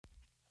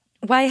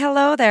Why,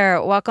 hello there.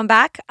 Welcome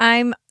back.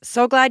 I'm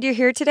so glad you're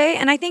here today.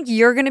 And I think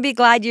you're going to be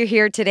glad you're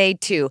here today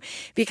too,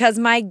 because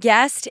my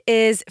guest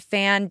is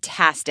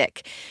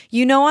fantastic.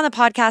 You know, on the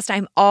podcast,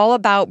 I'm all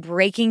about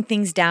breaking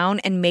things down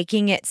and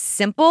making it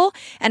simple.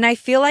 And I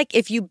feel like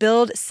if you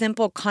build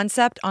simple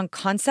concept on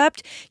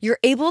concept, you're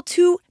able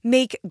to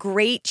make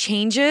great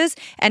changes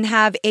and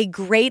have a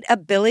great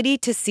ability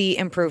to see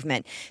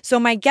improvement. So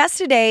my guest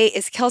today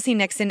is Kelsey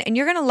Nixon, and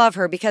you're going to love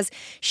her because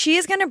she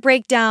is going to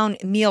break down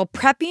meal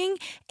prepping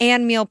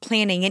and meal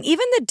planning and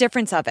even the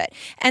difference of it.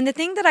 And the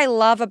thing that I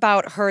love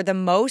about her the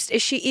most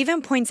is she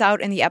even points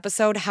out in the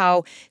episode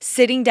how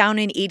sitting down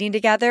and eating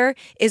together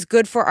is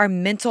good for our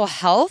mental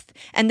health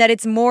and that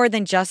it's more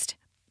than just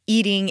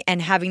eating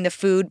and having the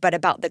food, but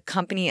about the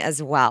company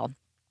as well.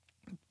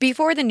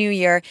 Before the new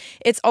year,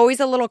 it's always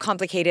a little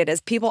complicated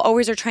as people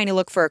always are trying to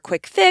look for a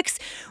quick fix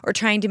or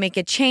trying to make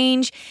a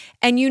change.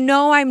 And you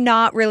know, I'm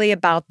not really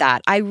about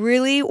that. I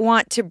really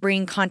want to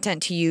bring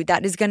content to you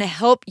that is going to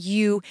help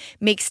you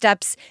make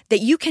steps that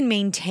you can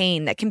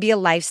maintain, that can be a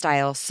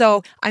lifestyle.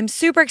 So I'm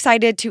super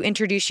excited to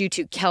introduce you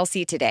to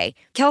Kelsey today.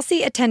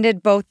 Kelsey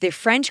attended both the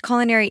French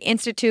Culinary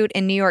Institute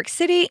in New York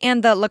City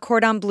and the Le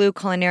Cordon Bleu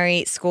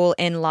Culinary School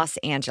in Los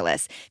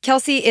Angeles.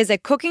 Kelsey is a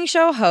cooking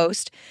show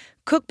host,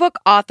 cookbook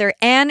author,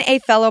 and a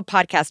fellow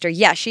podcaster.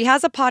 Yes, she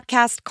has a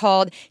podcast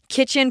called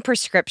Kitchen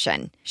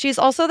Prescription. She's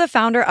also the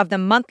founder of the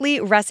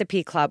Monthly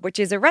Recipe Club, which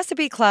is a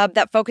recipe club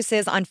that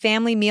focuses on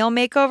family meal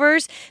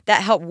makeovers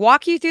that help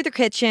walk you through the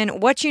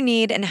kitchen, what you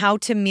need, and how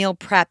to meal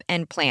prep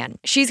and plan.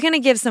 She's going to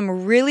give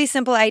some really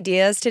simple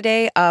ideas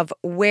today of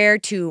where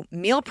to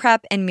meal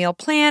prep and meal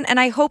plan, and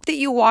I hope that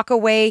you walk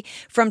away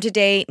from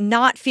today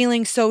not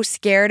feeling so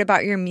scared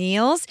about your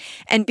meals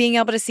and being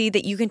able to see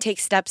that you can take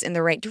steps in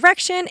the right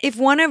direction. If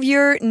one of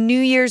your New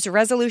Year's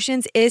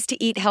resolutions is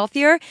to eat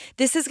healthier,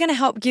 this is going to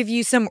help give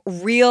you some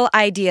real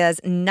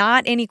ideas,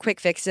 not any quick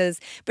fixes,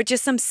 but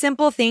just some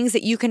simple things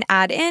that you can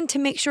add in to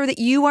make sure that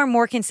you are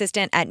more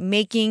consistent at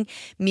making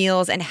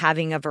meals and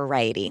having a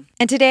variety.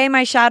 And today,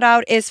 my shout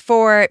out is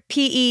for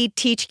PE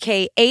Teach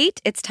K8.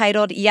 It's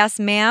titled, Yes,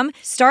 Ma'am.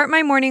 Start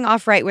my morning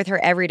off right with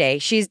her every day.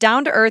 She's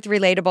down to earth,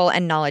 relatable,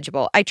 and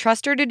knowledgeable. I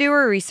trust her to do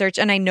her research,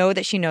 and I know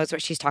that she knows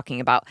what she's talking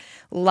about.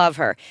 Love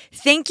her.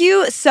 Thank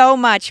you so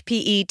much,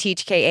 PE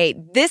Teach K8.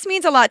 This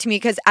means a lot to me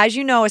because, as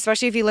you know,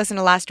 especially if you listen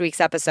to last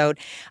week's episode,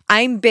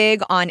 I'm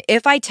big on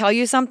if I tell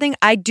you something,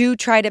 I do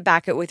try to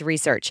back it with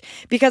research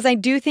because I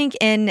do think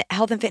in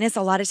health and fitness,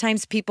 a lot of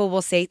times people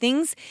will say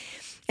things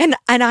and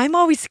I'm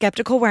always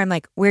skeptical where I'm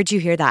like, where'd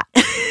you hear that?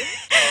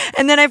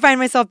 And then I find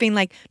myself being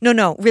like,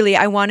 no, really,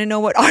 I want to know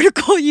what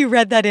article you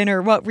read that in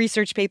or what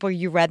research paper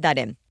you read that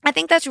in. I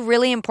think that's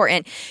really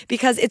important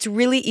because it's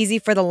really easy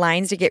for the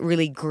lines to get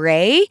really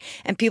gray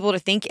and people to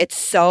think it's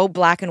so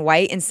black and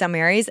white in some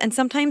areas. And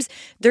sometimes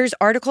there's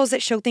articles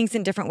that show things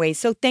in different ways.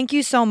 So thank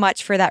you so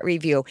much for that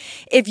review.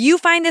 If you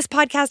find this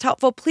podcast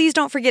helpful, please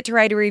don't forget to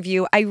write a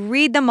review. I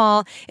read them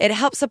all. It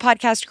helps the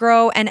podcast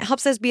grow and it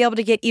helps us be able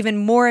to get even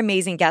more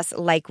amazing guests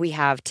like we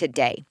have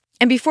today.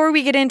 And before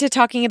we get into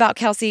talking about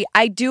Kelsey,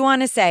 I do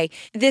want to say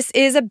this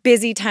is a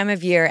busy time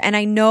of year. And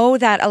I know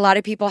that a lot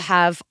of people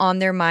have on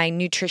their mind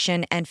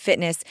nutrition and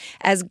fitness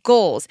as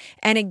goals.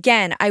 And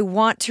again, I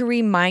want to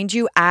remind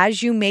you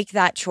as you make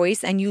that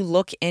choice and you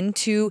look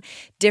into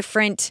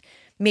different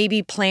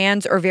maybe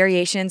plans or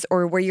variations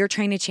or where you're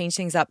trying to change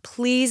things up,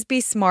 please be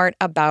smart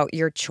about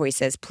your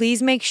choices.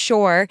 Please make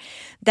sure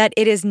that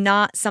it is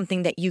not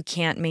something that you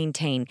can't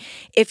maintain.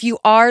 If you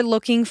are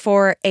looking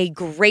for a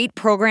great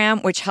program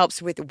which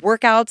helps with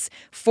workouts,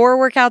 4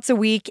 workouts a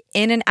week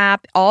in an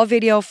app, all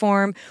video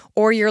form,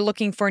 or you're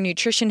looking for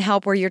nutrition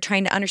help where you're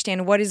trying to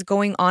understand what is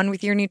going on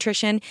with your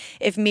nutrition,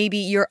 if maybe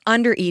you're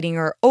under eating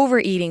or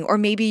overeating, or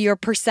maybe your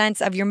percents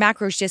of your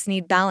macros just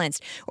need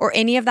balanced, or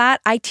any of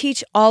that, I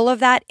teach all of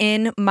that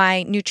in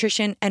my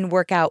nutrition and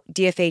workout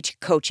DFH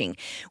coaching.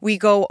 We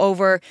go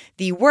over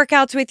the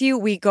workouts with you.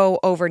 We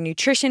go over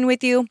nutrition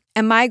with you.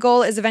 And my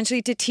goal is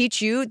eventually to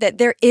teach you that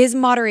there is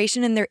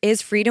moderation and there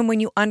is freedom when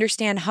you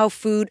understand how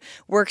food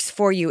works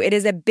for you. It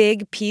is a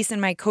big piece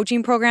in my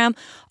coaching program.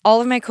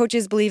 All of my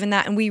coaches believe in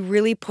that, and we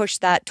really push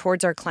that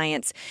towards our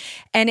clients.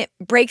 And it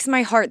breaks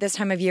my heart this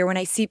time of year when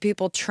I see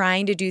people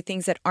trying to do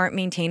things that aren't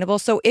maintainable.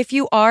 So if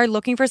you are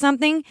looking for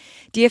something,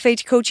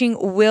 DFH coaching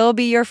will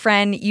be your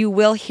friend. You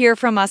will hear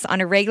from us on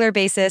a regular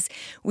basis.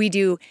 We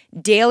do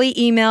daily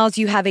emails.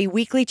 You have a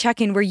weekly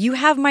check-in where you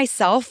have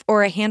myself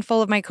or a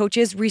handful of my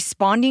coaches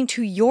responding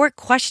to your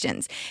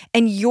questions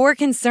and your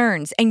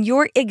concerns and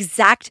your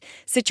exact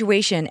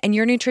situation. And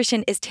your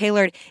nutrition is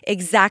tailored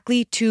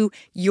exactly to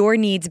your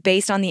needs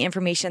based on the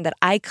information that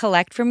I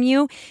collect from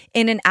you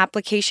in an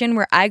application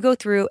where I go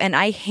through and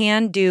I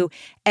hand do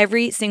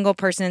every single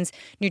person's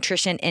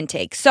nutrition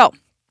intake. So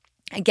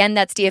again,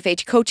 that's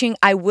DFH coaching.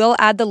 I will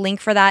add the link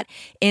for that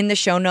in the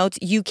show notes.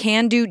 You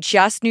can do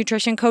just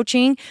nutrition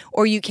coaching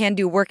or you can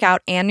do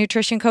workout and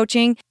nutrition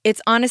coaching.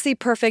 It's honestly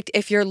perfect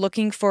if you're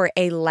looking for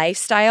a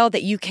lifestyle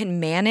that you can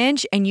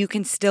manage and you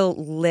can still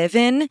live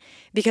in,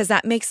 because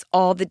that makes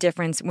all the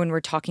difference when we're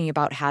talking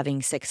about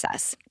having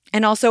success.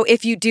 And also,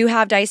 if you do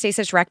have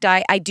diastasis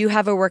recti, I do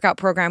have a workout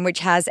program which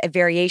has a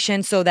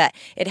variation so that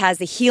it has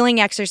the healing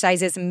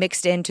exercises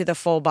mixed into the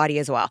full body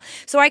as well.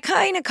 So I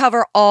kind of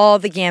cover all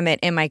the gamut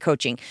in my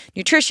coaching: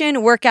 nutrition,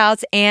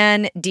 workouts,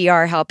 and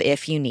DR help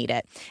if you need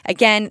it.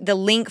 Again, the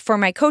link for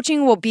my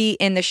coaching will be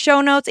in the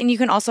show notes, and you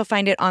can also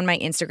find it on my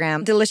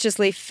Instagram,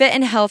 Deliciously Fit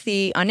and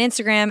Healthy on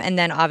Instagram, and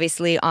then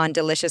obviously on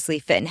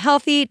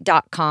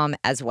deliciouslyfitandhealthy.com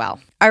as well.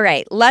 All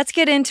right, let's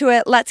get into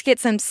it. Let's get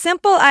some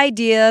simple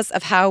ideas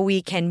of how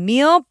we can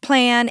meal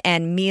plan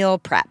and meal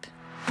prep.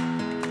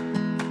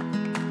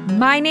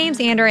 My name's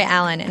Andrea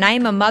Allen, and I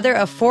am a mother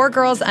of 4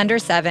 girls under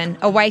 7,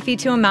 a wifey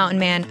to a mountain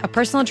man, a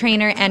personal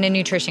trainer, and a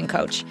nutrition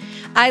coach.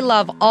 I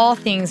love all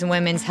things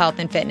women's health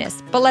and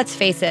fitness, but let's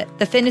face it,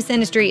 the fitness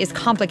industry is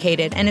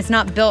complicated and it's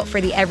not built for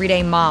the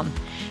everyday mom.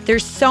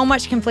 There's so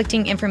much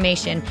conflicting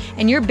information,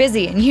 and you're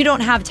busy and you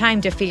don't have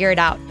time to figure it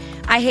out.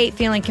 I hate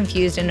feeling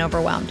confused and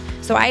overwhelmed,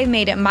 so I've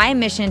made it my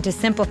mission to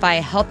simplify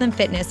health and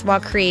fitness while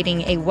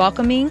creating a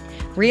welcoming,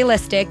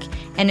 realistic,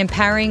 and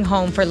empowering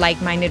home for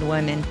like-minded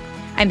women.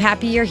 I'm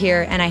happy you're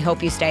here, and I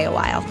hope you stay a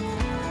while.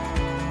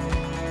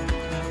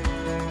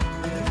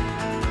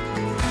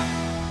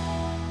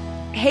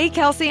 Hey,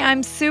 Kelsey,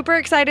 I'm super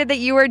excited that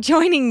you are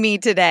joining me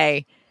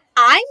today.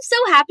 I'm so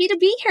happy to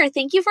be here.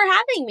 Thank you for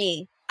having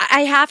me.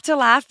 I have to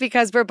laugh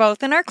because we're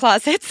both in our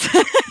closets.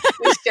 We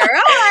sure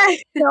are.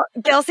 So,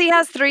 Kelsey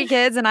has 3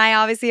 kids and I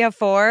obviously have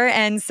 4.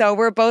 And so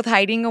we're both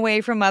hiding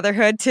away from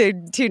motherhood to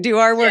do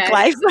our work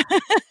life.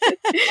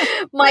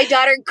 My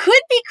daughter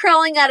could be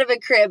crawling out of a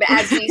crib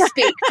as we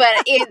speak,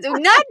 but it's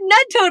not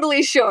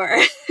totally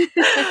sure.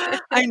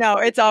 I know.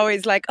 It's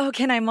always like, oh,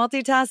 can I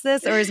multitask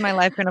this, or is my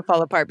life going to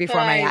fall apart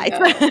before my eyes?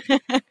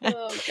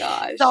 Oh,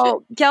 gosh.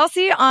 So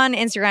Kelsey on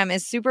Instagram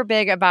is super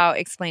big about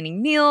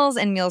explaining meals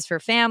and meals for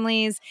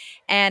families.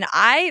 And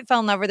I fell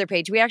in love with her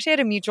page. We actually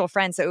had a mutual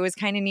friend, so it was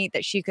kind of neat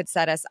that she could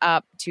set us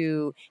up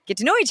to get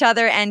to know each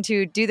other and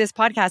to do this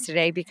podcast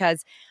today,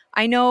 because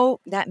I know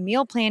that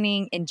meal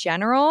planning in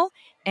general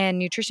and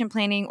nutrition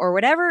planning, or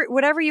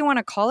whatever you want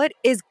to call it,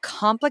 is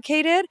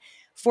complicated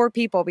for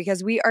people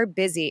because we are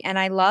busy. And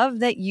I love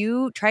that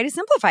you try to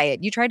simplify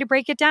it. You try to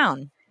break it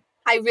down.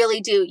 I really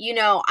do. You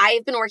know,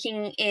 I've been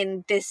working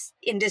in this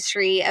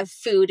industry of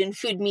food and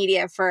food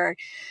media for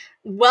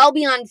well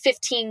beyond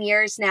 15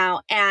 years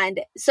now. And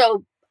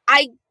so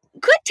I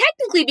could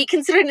technically be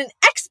considered an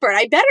expert.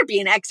 I better be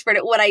an expert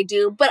at what I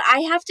do. But I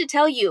have to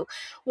tell you,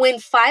 when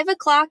 5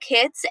 o'clock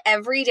hits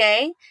every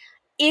day,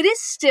 it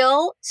is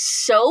still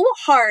so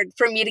hard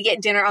for me to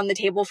get dinner on the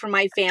table for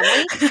my family.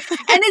 And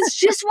it's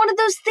just one of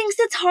those things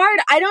that's hard.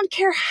 I don't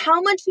care how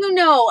much you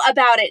know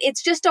about it.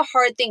 It's just a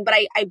hard thing, but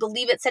I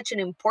believe it's such an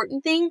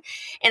important thing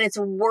and it's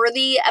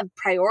worthy of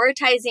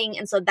prioritizing.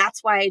 And so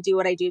that's why I do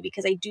what I do,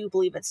 because I do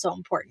believe it's so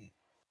important.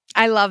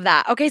 I love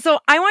that. Okay, so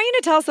I want you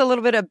to tell us a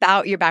little bit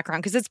about your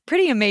background, because it's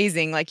pretty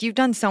amazing. Like, you've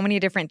done so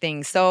many different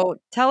things. So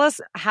tell us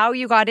how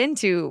you got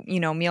into,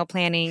 meal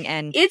planning.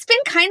 And it's been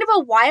kind of a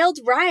wild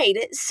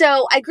ride.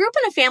 So I grew up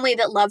in a family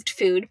that loved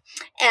food,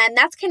 and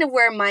that's kind of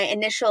where my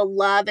initial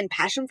love and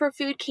passion for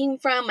food came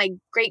from. My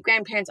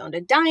great-grandparents owned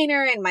a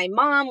diner, and my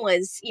mom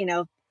was,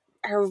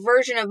 her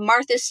version of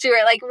Martha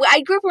Stewart. Like,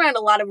 I grew up around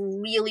a lot of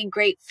really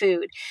great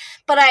food,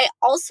 but I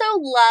also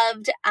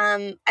loved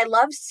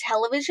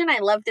television. I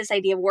loved this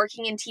idea of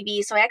working in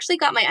TV. So I actually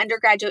got my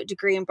undergraduate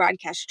degree in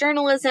broadcast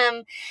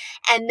journalism.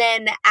 And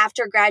then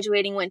after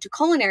graduating, went to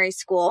culinary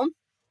school.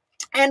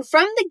 And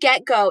from the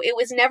get-go, it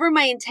was never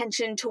my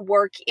intention to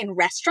work in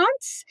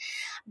restaurants,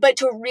 but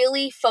to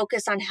really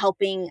focus on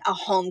helping a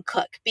home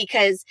cook,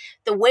 because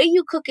the way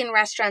you cook in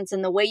restaurants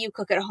and the way you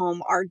cook at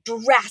home are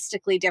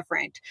drastically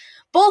different.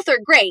 Both are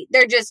great.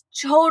 They're just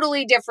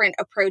totally different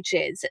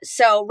approaches.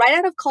 So right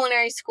out of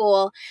culinary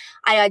school,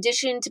 I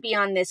auditioned to be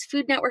on this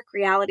Food Network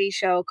reality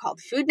show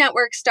called Food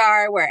Network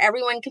Star, where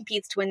everyone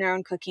competes to win their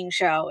own cooking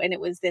show. And it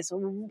was this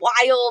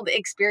wild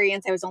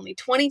experience. I was only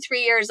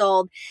 23 years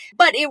old,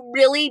 but it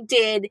really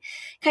did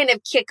kind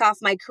of kick off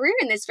my career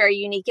in this very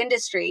unique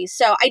industry.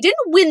 So I didn't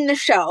win the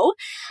show.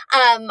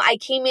 I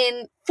came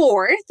in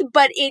 4th,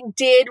 but it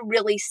did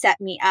really set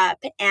me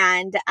up.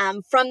 And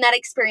from that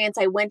experience,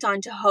 I went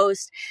on to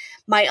host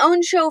my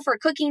own show for a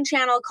cooking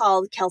channel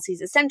called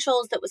Kelsey's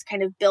Essentials, that was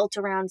kind of built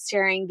around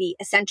sharing the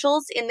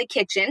essentials in the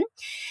kitchen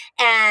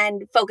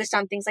and focused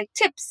on things like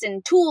tips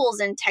and tools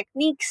and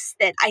techniques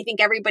that I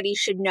think everybody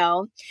should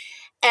know.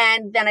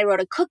 And then I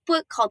wrote a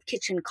cookbook called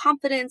Kitchen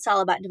Confidence,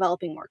 all about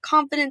developing more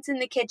confidence in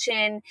the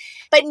kitchen.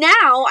 But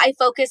now I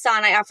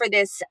offer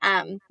this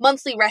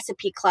monthly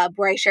recipe club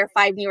where I share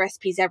 5 new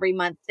recipes every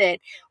month that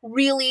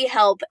really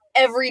help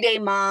everyday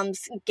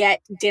moms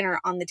get dinner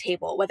on the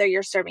table, whether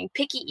you're serving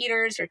picky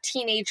eaters or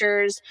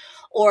teenagers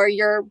or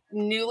you're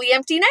newly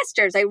empty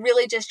nesters. I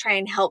really just try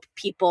and help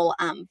people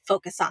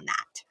focus on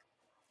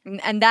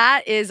that. And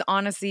that is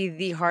honestly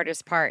the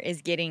hardest part,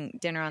 is getting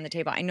dinner on the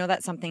table. I know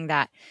that's something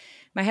that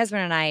my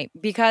husband and I,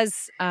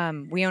 because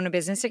we own a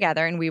business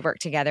together and we work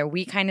together,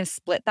 we kind of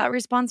split that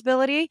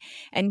responsibility.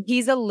 And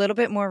he's a little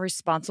bit more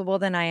responsible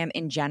than I am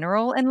in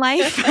general in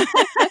life.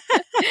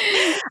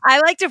 I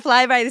like to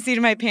fly by the seat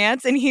of my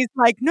pants, and he's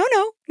like, no,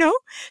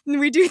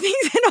 we do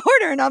things in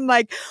order. And I'm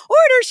like,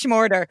 order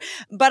schmorder.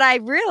 But I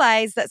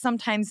realize that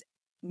sometimes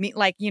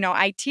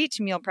I teach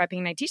meal prepping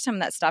and I teach some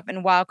of that stuff.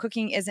 And while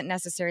cooking isn't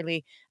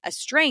necessarily a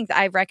strength,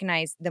 I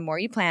recognize the more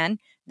you plan,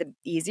 the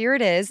easier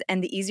it is,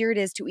 and the easier it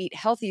is to eat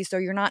healthy. So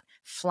you're not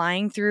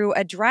flying through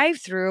a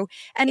drive-through.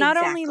 And not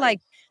only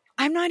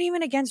I'm not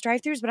even against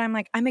drive-thrus, but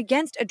I'm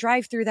against a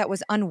drive-thru that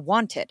was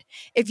unwanted.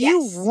 If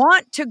you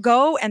want to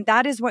go and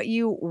that is what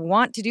you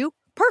want to do,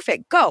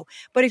 perfect, go.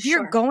 But if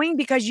you're going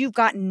because you've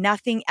got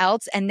nothing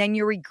else and then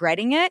you're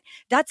regretting it,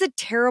 that's a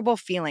terrible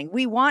feeling.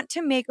 We want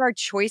to make our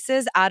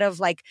choices out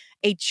of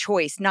a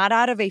choice, not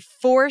out of a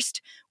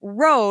forced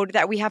road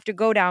that we have to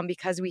go down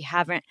because we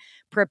haven't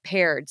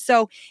prepared.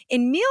 So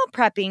in meal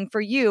prepping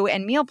for you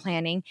and meal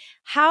planning,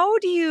 how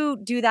do you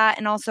do that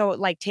and also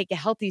take a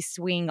healthy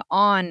swing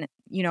on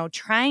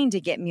trying to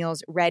get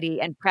meals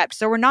ready and prepped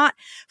so we're not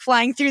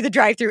flying through the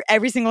drive-thru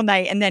every single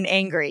night and then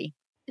angry?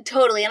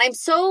 Totally. And I'm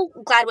so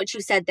glad what you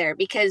said there,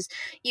 because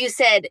you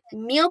said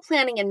meal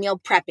planning and meal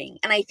prepping.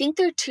 And I think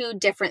they're two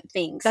different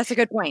things. That's a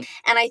good point.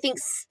 And I think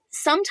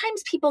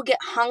sometimes people get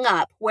hung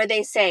up where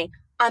they say,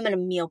 I'm going to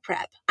meal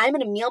prep. I'm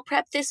going to meal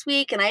prep this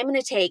week and I'm going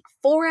to take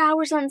 4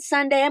 hours on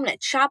Sunday. I'm going to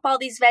chop all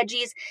these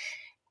veggies.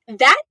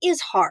 That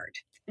is hard.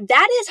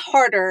 That is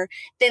harder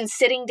than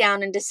sitting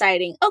down and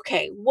deciding,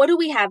 okay, what do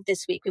we have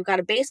this week? We've got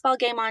a baseball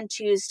game on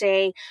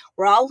Tuesday.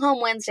 We're all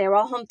home Wednesday. We're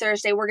all home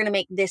Thursday. We're going to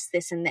make this,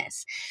 this, and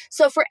this.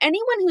 So for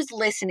anyone who's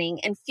listening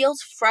and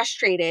feels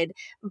frustrated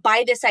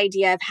by this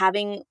idea of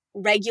having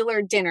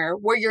regular dinner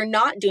where you're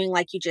not doing,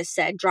 like you just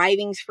said,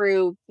 driving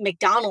through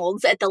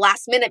McDonald's at the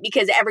last minute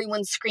because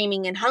everyone's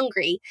screaming and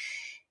hungry,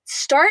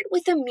 start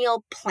with a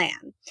meal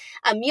plan.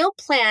 A meal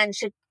plan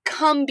should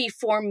come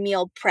before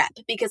meal prep,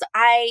 because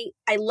I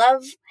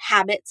love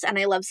habits and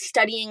I love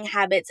studying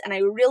habits. And I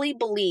really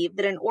believe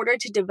that in order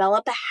to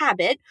develop a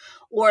habit,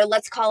 or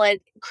let's call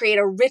it create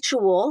a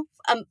ritual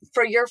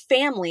for your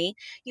family,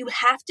 you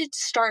have to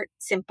start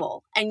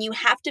simple and you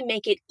have to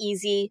make it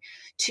easy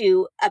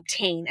to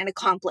obtain and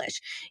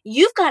accomplish.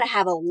 You've got to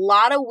have a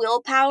lot of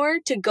willpower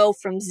to go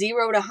from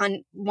 0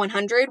 to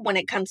 100 when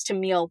it comes to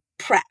meal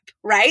prep,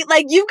 right?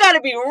 You've got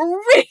to be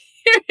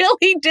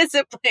really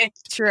disciplined.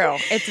 True.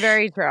 It's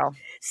very true.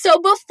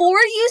 So before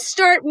you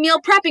start meal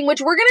prepping,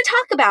 which we're going to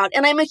talk about,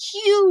 and I'm a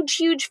huge,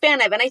 huge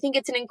fan of, and I think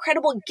it's an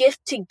incredible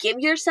gift to give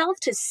yourself,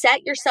 to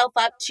set yourself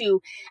up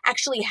to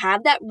actually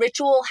have that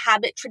ritual,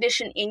 habit,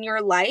 tradition in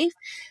your life,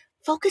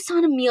 focus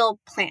on a meal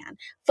plan.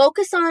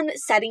 Focus on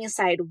setting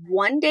aside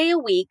 1 day a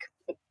week.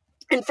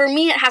 And for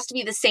me, it has to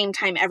be the same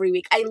time every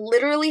week. I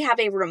literally have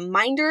a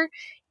reminder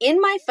in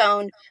my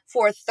phone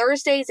for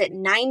Thursdays at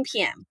 9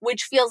 p.m.,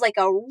 which feels like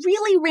a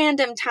really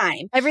random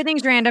time.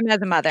 Everything's random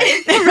as a mother.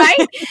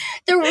 Right?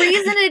 The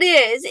reason it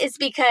is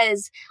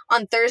because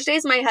on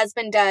Thursdays, my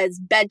husband does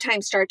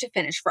bedtime start to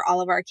finish for all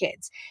of our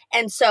kids.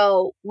 And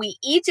so we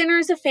eat dinner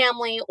as a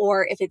family,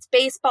 or if it's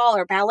baseball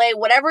or ballet,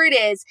 whatever it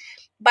is,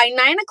 by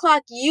 9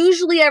 o'clock,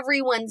 usually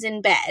everyone's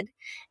in bed.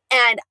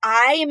 And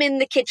I am in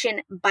the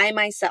kitchen by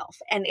myself,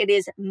 and it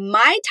is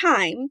my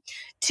time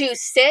to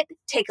sit,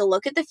 take a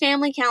look at the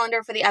family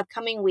calendar for the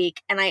upcoming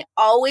week. And I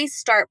always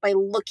start by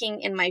looking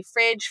in my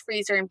fridge,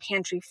 freezer, and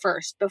pantry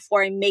first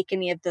before I make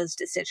any of those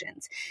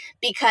decisions,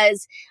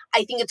 because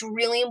I think it's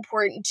really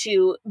important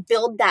to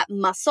build that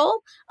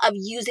muscle of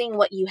using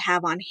what you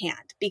have on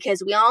hand,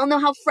 because we all know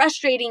how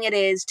frustrating it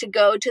is to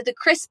go to the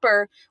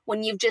crisper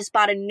when you've just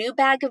bought a new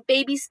bag of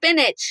baby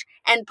spinach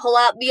and pull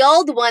out the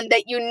old one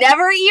that you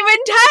never even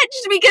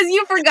touched because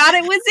you forgot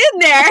it was in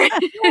there.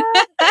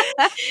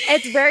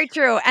 It's very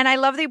true. And I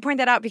love that you point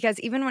that out, because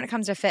even when it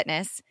comes to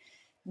fitness,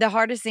 the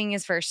hardest thing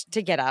is first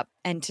to get up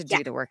and to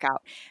do the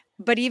workout.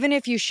 But even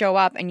if you show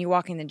up and you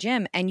walk in the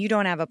gym and you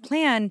don't have a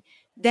plan,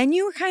 then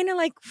you're kind of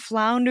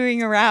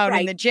floundering around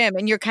in the gym,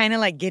 and you're kind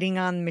of getting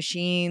on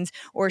machines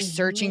or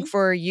searching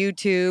for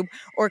YouTube,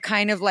 or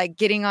kind of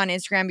getting on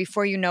Instagram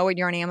before you know it,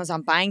 you're on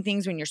Amazon buying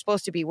things when you're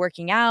supposed to be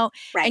working out.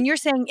 Right. And you're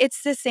saying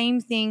it's the same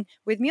thing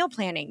with meal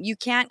planning. You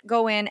can't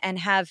go in and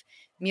have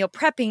meal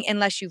prepping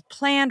unless you've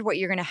planned what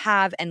you're going to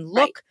have and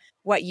look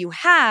what you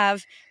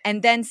have,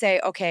 and then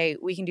say, okay,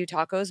 we can do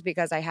tacos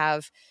because I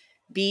have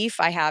beef,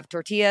 I have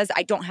tortillas,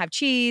 I don't have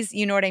cheese.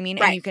 You know what I mean?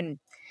 Right. And you can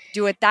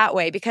do it that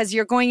way, because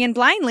you're going in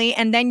blindly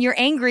and then you're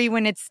angry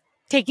when it's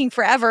taking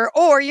forever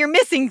or you're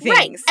missing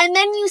things. Right. And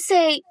then you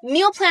say,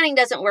 meal planning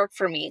doesn't work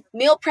for me.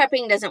 Meal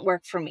prepping doesn't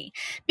work for me,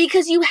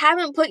 because you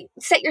haven't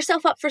set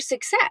yourself up for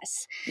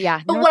success.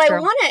 Yeah. But what I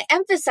want to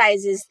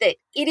emphasize is that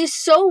it is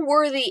so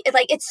worthy,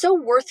 it's so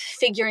worth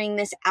figuring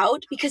this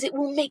out, because it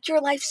will make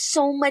your life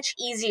so much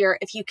easier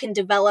if you can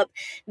develop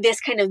this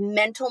kind of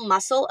mental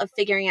muscle of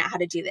figuring out how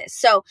to do this.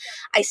 So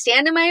I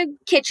stand in my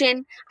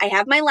kitchen, I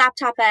have my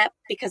laptop up,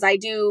 because I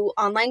do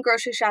online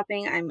grocery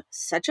shopping. I'm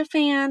such a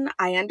fan.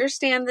 I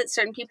understand that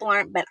certain people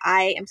aren't, but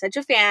I am such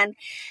a fan.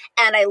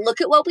 And I look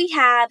at what we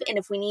have, and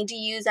if we need to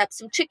use up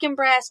some chicken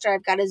breast or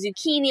I've got a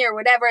zucchini or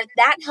whatever,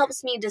 that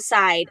helps me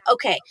decide,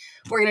 okay,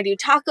 we're going to do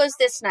tacos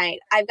this night.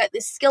 I've got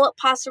this skillet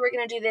pasta we're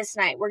going to do this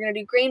night. We're going to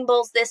do grain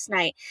bowls this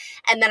night.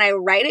 And then I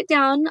write it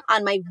down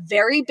on my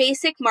very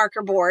basic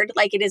marker board,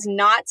 like it is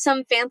not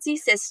some fancy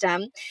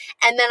system.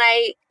 And then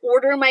I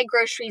order my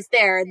groceries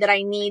there that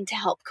I need to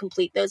help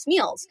complete those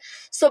meals.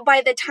 So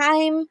by the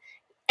time,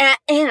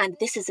 and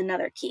this is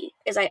another key,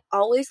 is I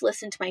always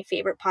listen to my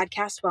favorite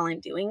podcast while I'm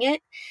doing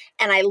it,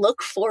 and I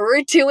look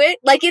forward to it.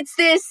 Like it's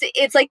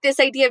like this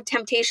idea of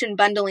temptation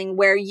bundling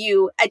where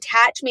you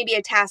attach maybe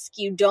a task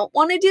you don't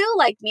want to do,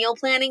 like meal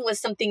planning, with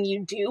something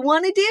you do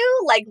want to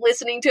do, like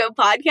listening to a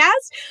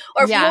podcast,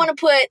 or if you want to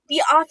put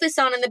The Office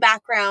on in the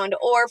background,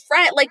 or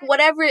like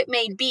whatever it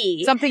may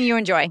be. Something you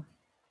enjoy.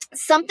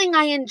 Something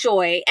I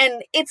enjoy.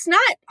 And it's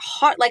not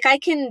hard. Like I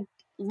can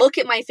look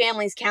at my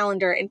family's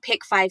calendar and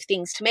pick 5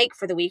 things to make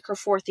for the week or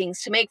 4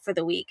 things to make for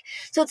the week.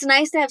 So it's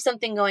nice to have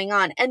something going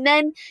on. And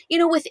then,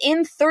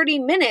 within 30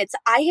 minutes,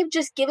 I have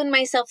just given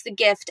myself the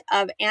gift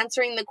of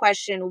answering the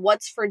question,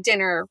 what's for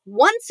dinner,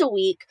 once a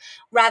week,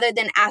 rather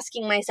than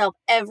asking myself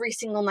every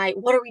single night,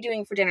 what are we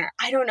doing for dinner?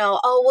 I don't know.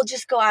 Oh, we'll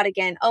just go out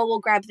again. Oh, we'll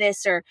grab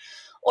this, or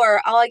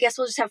oh, I guess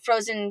we'll just have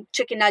frozen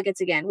chicken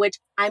nuggets again, which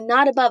I'm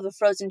not above a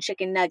frozen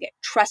chicken nugget.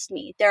 Trust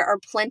me, there are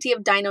plenty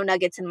of dino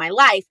nuggets in my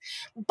life.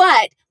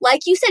 But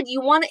like you said, you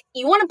want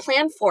to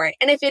plan for it.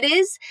 And if it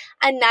is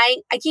a night,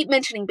 I keep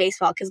mentioning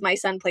baseball because my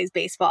son plays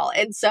baseball.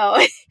 And so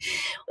if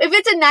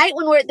it's a night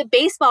when we're at the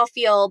baseball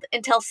field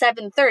until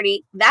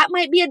 7:30, that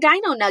might be a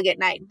dino nugget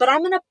night. But I'm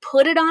going to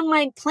put it on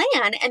my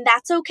plan, and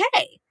that's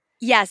okay.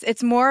 Yes,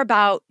 it's more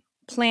about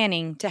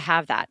planning to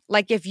have that.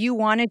 Like if you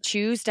want to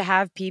choose to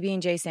have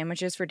PB&J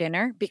sandwiches for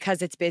dinner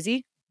because it's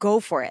busy,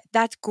 go for it.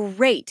 That's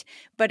great.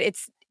 But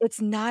it's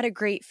not a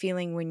great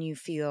feeling when you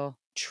feel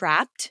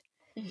trapped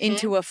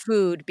into a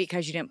food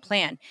because you didn't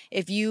plan.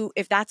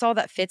 If that's all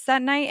that fits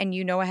that night and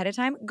you know ahead of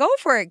time, go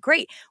for it.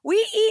 Great. We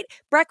eat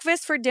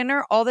breakfast for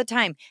dinner all the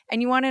time.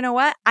 And you want to know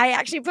what? I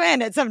actually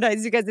plan it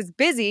sometimes because it's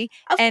busy.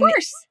 Of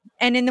course.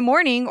 And in the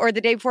morning or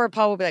the day before,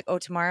 Paul will be like, oh,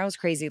 tomorrow's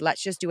crazy.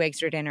 Let's just do eggs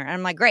for dinner. And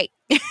I'm like, great.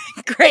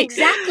 Great.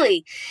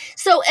 Exactly.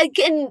 So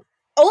again,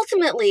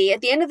 ultimately,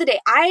 at the end of the day,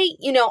 I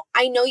know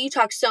you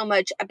talk so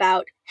much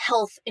about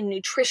health and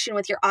nutrition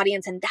with your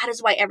audience, and that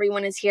is why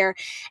everyone is here.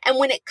 And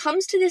when it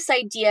comes to this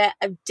idea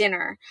of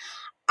dinner,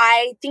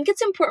 I think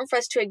it's important for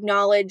us to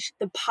acknowledge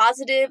the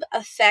positive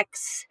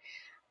effects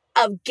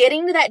of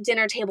getting to that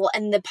dinner table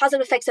and the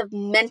positive effects of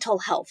mental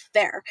health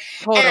there.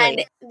 Totally.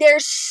 And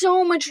there's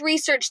so much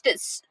research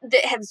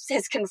that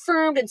has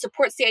confirmed and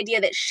supports the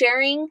idea that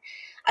sharing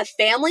a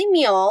family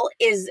meal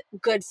is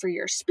good for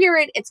your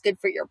spirit, it's good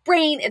for your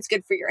brain, it's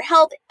good for your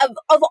health.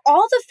 Of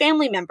all the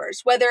family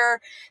members, whether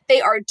they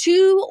are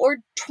 2 or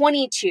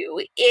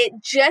 22, it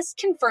just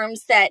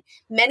confirms that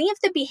many of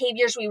the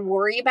behaviors we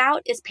worry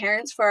about as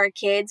parents for our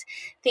kids,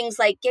 things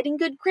like getting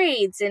good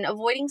grades and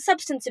avoiding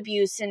substance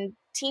abuse and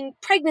teen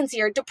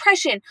pregnancy or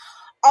depression,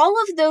 all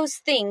of those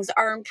things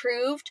are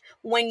improved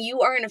when you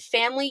are in a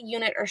family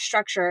unit or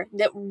structure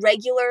that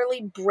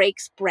regularly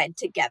breaks bread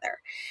together.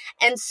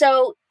 And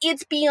so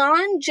it's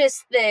beyond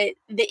just the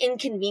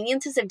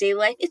inconveniences of daily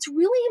life. It's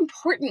really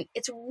important.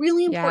 It's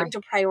really important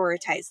to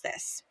prioritize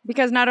this.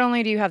 Because not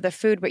only do you have the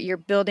food, but you're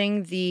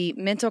building the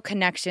mental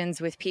connections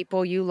with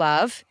people you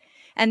love.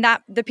 And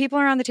that the people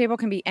around the table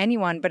can be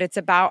anyone, but it's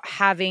about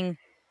having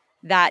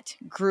that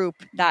group,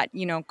 that,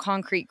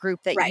 concrete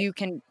group that you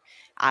can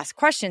ask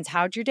questions.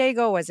 How'd your day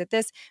go? Was it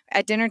this?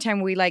 At dinner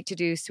time, we like to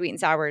do sweet and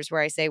sours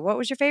where I say, what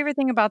was your favorite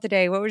thing about the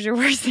day? What was your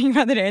worst thing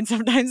about the day? And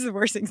sometimes the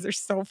worst things are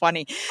so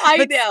funny.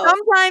 I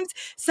know.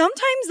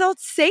 Sometimes they'll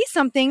say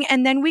something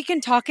and then we can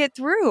talk it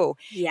through.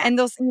 Yeah. And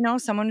they'll,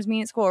 someone was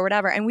mean at school or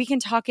whatever, and we can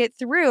talk it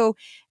through.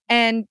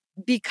 And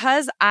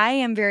because I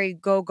am very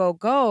go, go,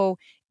 go,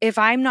 if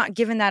I'm not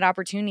given that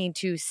opportunity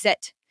to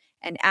sit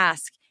and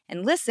ask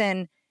and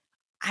listen,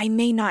 I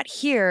may not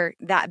hear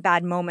that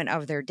bad moment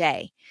of their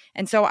day.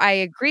 And so I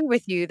agree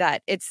with you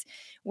that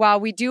while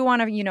we do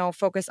want to,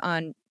 focus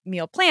on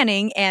meal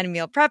planning and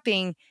meal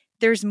prepping,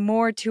 there's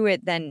more to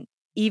it than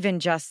even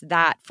just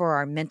that for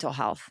our mental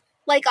health.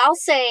 Like I'll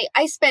say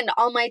I spend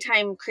all my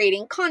time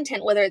creating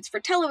content, whether it's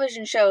for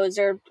television shows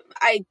or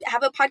I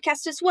have a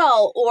podcast as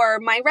well, or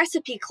my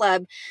recipe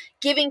club,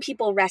 giving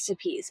people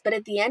recipes. But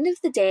at the end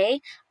of the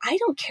day, I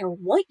don't care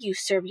what you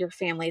serve your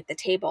family at the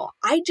table.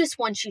 I just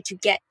want you to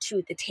get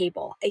to the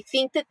table. I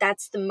think that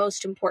that's the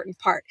most important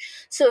part.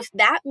 So if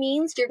that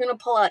means you're going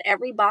to pull out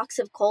every box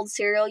of cold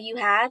cereal you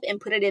have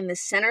and put it in the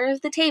center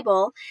of the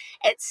table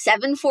at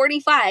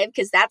 7:45,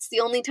 because that's the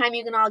only time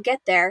you can all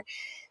get there,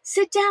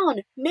 sit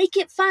down, make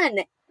it fun,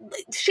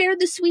 share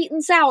the sweet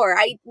and sour.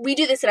 We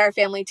do this at our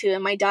family too.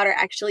 And my daughter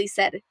actually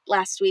said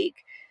last week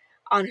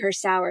on her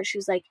sour, she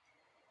was like,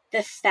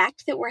 the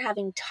fact that we're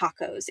having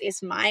tacos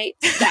is my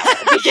sour,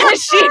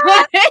 because she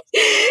wanted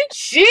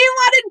She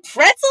wanted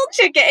pretzel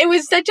chicken. It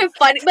was such a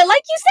fun, but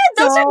like you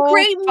said, those are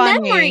great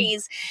funny,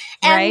 memories.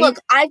 And right? look,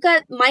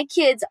 my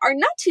kids are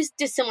not too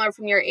dissimilar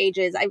from your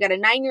ages. I've got a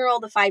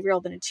 9-year-old, a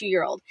 5-year-old, and a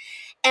 2-year-old.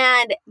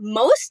 And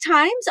most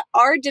times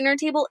our dinner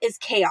table is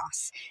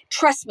chaos.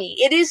 Trust me,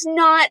 it is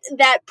not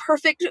that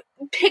perfect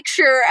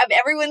picture of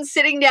everyone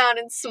sitting down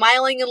and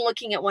smiling and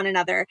looking at one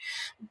another.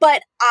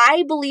 But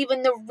I believe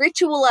in the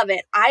ritual of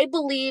it. I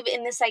believe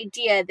in this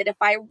idea that if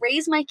I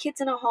raise my kids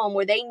in a home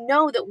where they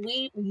know that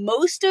we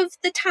most of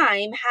the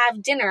time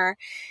have dinner,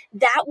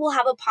 that will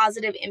have a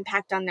positive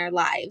impact on their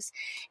lives.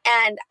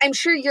 And I'm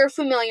sure you're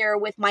familiar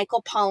with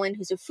Michael Pollan,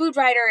 who's a food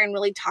writer and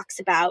really talks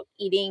about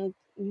eating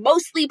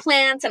mostly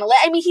plants. And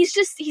I mean,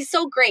 he's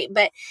so great.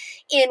 But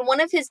in one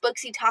of his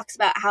books, he talks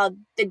about how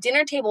the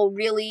dinner table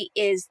really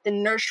is the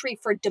nursery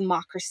for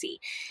democracy.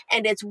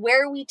 And it's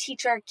where we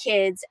teach our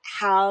kids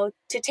how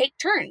to take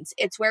turns.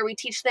 It's where we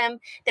teach them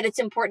that it's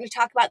important to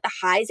talk about the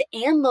highs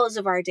and lows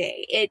of our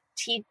day.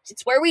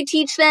 It's where we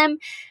teach them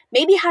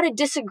maybe how to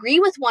disagree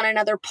with one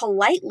another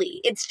politely.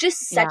 It's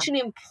just such an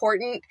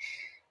important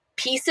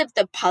piece of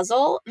the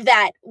puzzle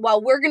that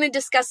while we're going to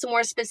discuss some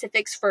more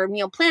specifics for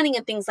meal planning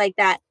and things like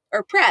that,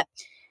 or prep,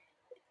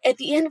 at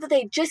the end of the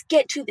day, just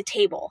get to the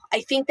table.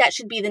 I think that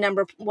should be the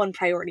number one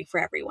priority for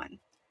everyone.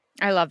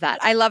 I love that.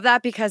 I love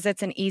that because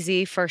it's an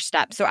easy first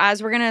step. So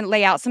as we're going to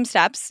lay out some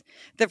steps,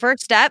 the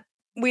first step,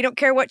 we don't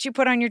care what you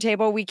put on your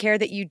table. We care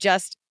that you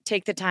just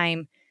take the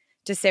time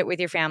to sit with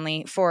your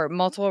family for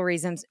multiple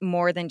reasons,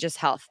 more than just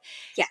health.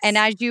 Yes. And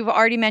as you've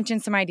already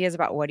mentioned some ideas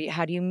about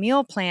how do you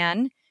meal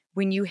plan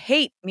when you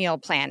hate meal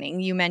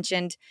planning. You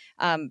mentioned,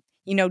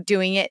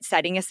 doing it,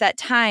 setting a set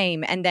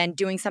time, and then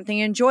doing something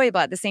enjoyable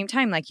at the same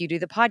time, like you do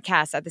the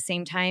podcast at the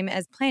same time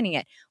as planning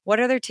it. What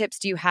other tips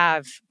do you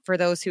have for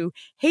those who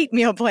hate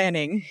meal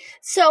planning?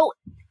 So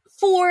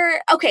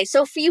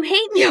if you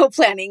hate meal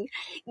planning,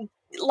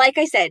 like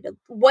I said,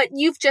 what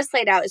you've just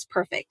laid out is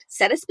perfect.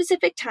 Set a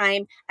specific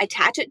time,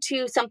 attach it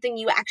to something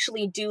you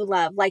actually do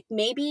love. Like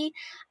maybe,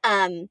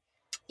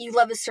 you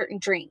love a certain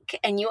drink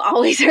and you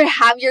always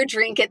have your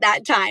drink at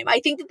that time. I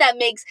think that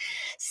makes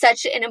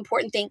such an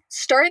important thing.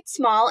 Start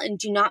small and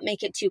do not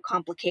make it too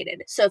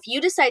complicated. So if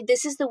you decide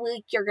this is the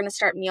week you're going to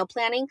start meal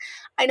planning,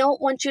 I don't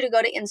want you to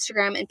go to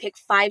Instagram and pick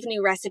 5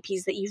 new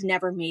recipes that you've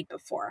never made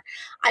before.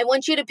 I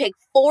want you to pick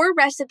 4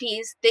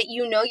 recipes that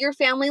you know your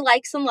family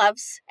likes and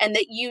loves, and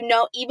that you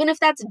know, even if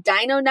that's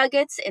dino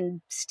nuggets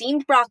and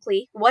steamed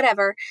broccoli,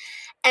 whatever,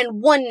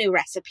 and 1 new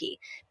recipe.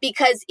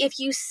 Because if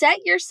you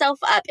set yourself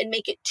up and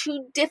make it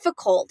too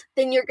difficult,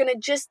 then you're going to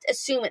just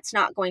assume it's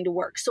not going to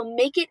work. So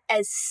make it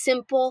as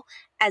simple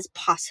as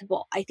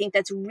possible. I think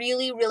that's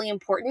really, really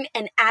important.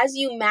 And as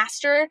you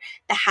master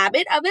the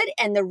habit of it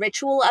and the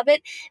ritual of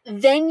it,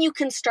 then you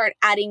can start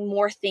adding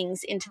more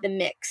things into the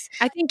mix.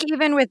 I think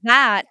even with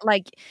that,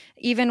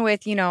 even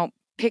with,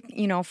 pick,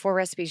 4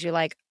 recipes you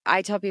like.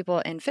 I tell people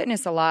in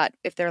fitness a lot,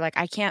 if they're like,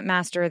 I can't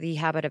master the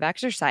habit of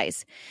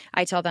exercise,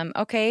 I tell them,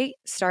 okay,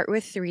 start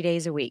with 3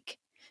 days a week.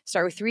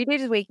 Start with 3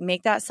 days a week,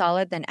 make that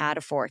solid, then add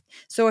a 4th.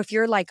 So if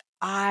you're like,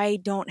 I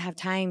don't have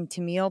time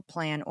to meal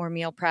plan or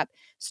meal prep,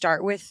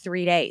 start with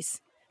 3 days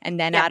and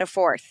then add a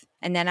 4th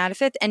and then add a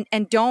 5th.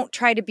 And don't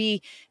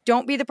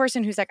be the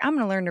person who's like, I'm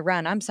going to learn to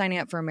run. I'm signing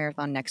up for a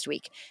marathon next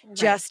week. Right.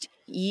 Just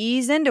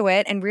ease into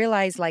it and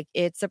realize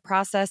it's a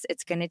process.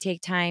 It's going to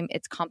take time.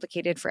 It's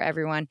complicated for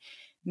everyone.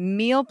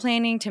 Meal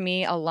planning to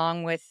me,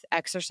 along with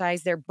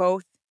exercise, they're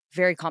both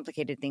very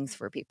complicated things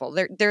for people.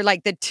 They're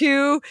like the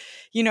two,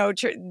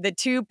 the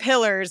 2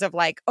 pillars of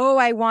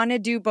I want to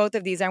do both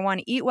of these. I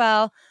want to eat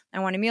well, I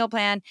want to meal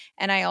plan,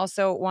 and I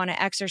also want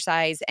to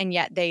exercise. And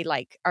yet they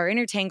are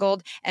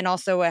intertangled and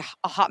also a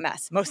hot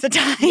mess most of the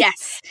time.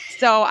 Yes.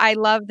 So I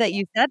love that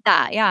you said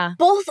that. Yeah.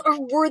 Both are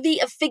worthy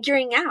of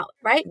figuring out,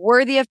 right?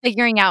 Worthy of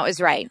figuring out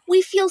is right.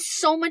 We feel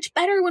so much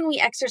better when we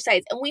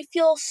exercise, and we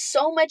feel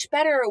so much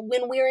better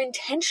when we're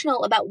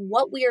intentional about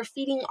what we are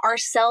feeding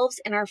ourselves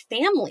and our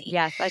family.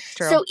 Yes, that's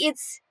true. So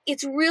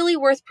it's really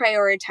worth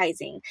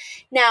prioritizing.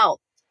 Now,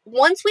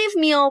 once we've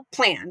meal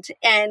planned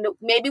and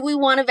maybe we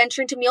want to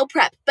venture into meal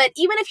prep, but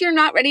even if you're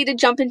not ready to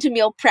jump into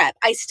meal prep,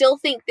 I still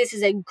think this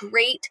is a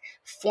great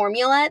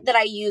formula that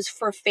I use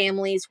for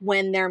families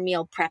when they're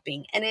meal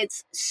prepping. And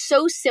it's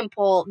so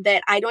simple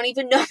that I don't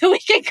even know that we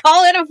can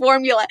call it a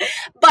formula,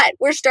 but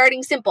we're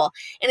starting simple.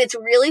 And it's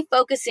really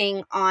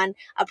focusing on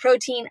a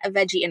protein, a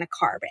veggie, and a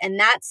carb. And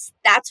that's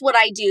what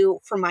I do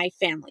for my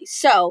family.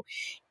 So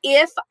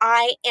if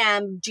I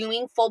am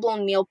doing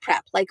full-blown meal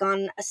prep, like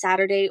on a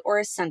Saturday or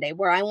a Sunday,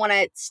 where I want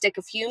to stick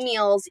a few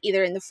meals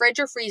either in the fridge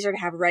or freezer to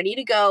have ready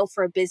to go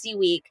for a busy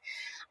week,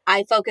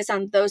 I focus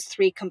on those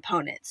 3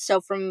 components. So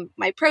from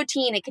my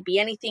protein, it could be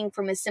anything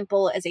from as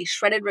simple as a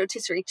shredded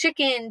rotisserie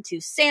chicken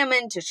to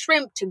salmon to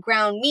shrimp to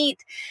ground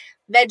meat.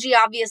 Veggie,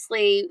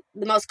 obviously,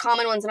 the most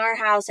common ones in our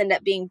house end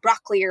up being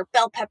broccoli or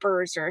bell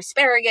peppers or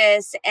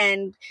asparagus,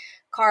 and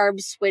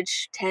carbs,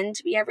 which tend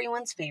to be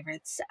everyone's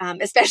favorites,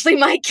 especially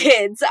my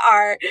kids,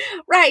 are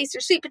rice or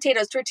sweet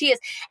potatoes, tortillas.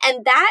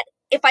 And that,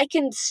 if I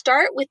can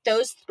start with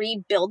those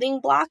 3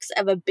 building blocks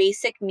of a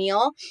basic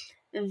meal,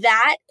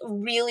 that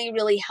really,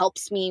 really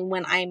helps me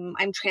when I'm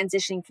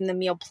transitioning from the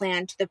meal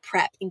plan to the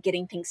prep and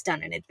getting things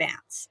done in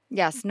advance.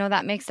 Yes, no,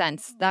 that makes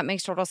sense. That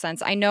makes total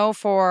sense. I know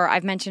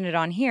I've mentioned it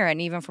on here,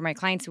 and even for my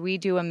clients, we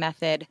do a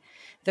method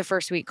the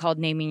first week called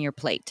naming your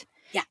plate.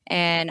 Yeah.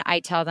 And I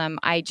tell them,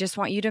 I just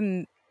want you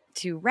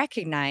to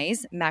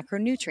recognize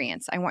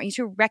macronutrients. I want you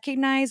to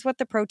recognize what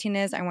the protein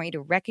is. I want you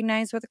to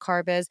recognize what the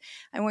carb is.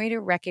 I want you to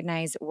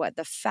recognize what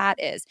the fat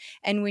is.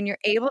 And when you're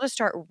able to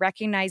start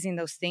recognizing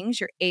those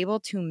things, you're able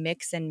to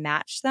mix and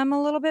match them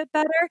a little bit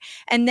better.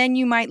 And then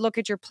you might look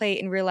at your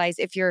plate and realize,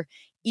 if you're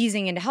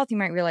easing into health, you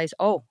might realize,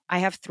 oh, I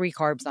have 3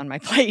 carbs on my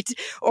plate,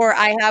 or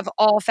I have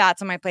all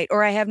fats on my plate,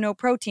 or I have no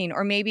protein,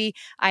 or maybe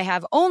I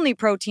have only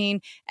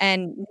protein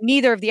and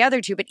neither of the other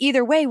two. But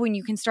either way, when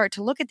you can start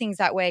to look at things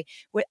that way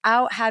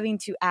without having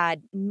to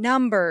add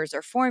numbers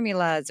or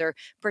formulas or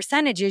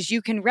percentages,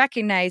 you can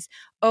recognize,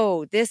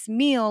 oh, this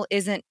meal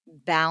isn't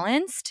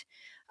balanced.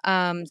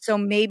 So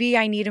maybe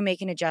I need to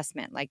make an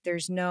adjustment. Like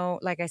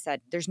like I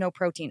said, there's no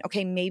protein.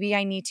 Okay, maybe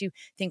I need to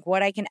think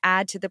what I can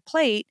add to the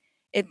plate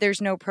if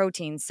there's no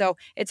protein. So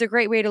it's a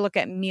great way to look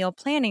at meal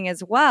planning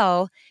as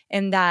well,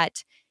 in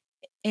that,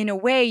 in a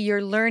way,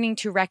 you're learning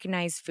to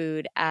recognize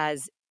food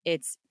as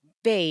its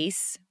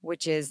base,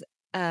 which is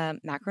a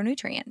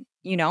macronutrient,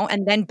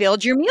 and then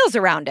build your meals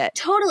around it.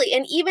 Totally.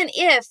 And even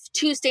if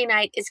Tuesday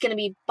night is going to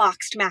be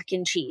boxed mac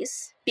and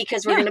cheese,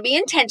 because we're going to be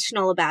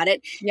intentional about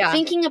it,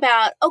 thinking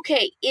about,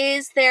 okay,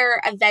 is there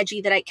a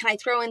veggie that can I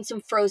throw in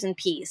some frozen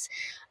peas?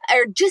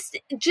 Or just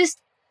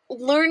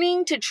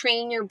learning to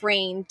train your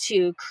brain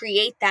to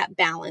create that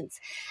balance.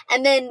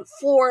 And then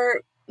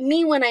for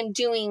me, when I'm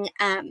doing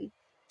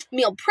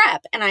meal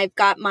prep, and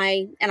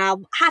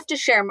I'll have to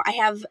share, I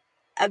have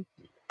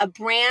a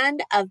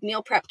brand of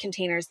meal prep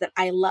containers that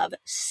I love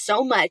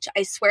so much.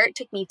 I swear it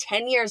took me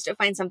 10 years to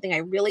find something I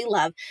really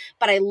love,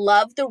 but I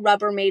love the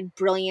Rubbermaid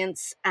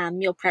Brilliance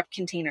meal prep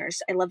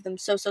containers. I love them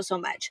so, so, so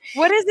much.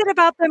 What is it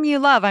about them you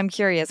love? I'm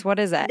curious. What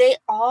is it?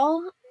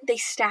 They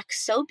stack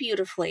so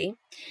beautifully,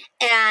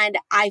 and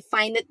I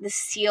find that the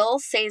seal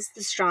stays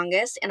the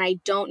strongest, and I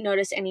don't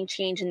notice any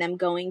change in them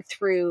going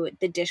through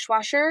the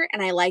dishwasher.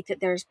 And I like that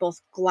there's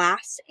both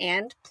glass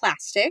and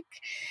plastic,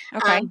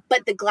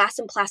 but the glass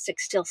and plastic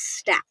still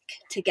stack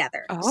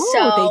together.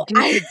 Oh, so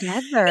they do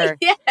together.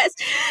 Yes.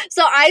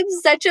 So I'm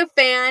such a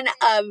fan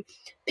of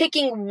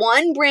picking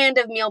one brand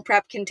of meal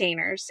prep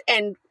containers,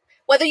 and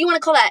whether you want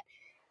to call that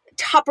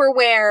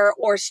Tupperware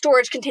or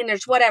storage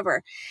containers,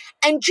 whatever,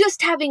 and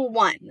just having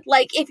one.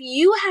 Like if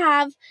you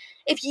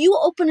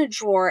open a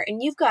drawer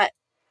and you've got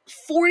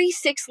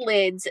 46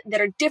 lids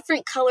that are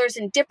different colors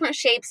and different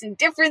shapes and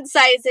different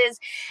sizes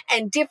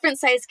and different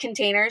size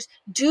containers,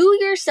 do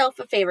yourself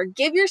a favor,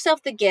 give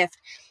yourself the gift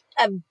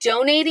of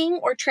donating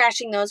or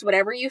trashing those,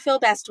 whatever you feel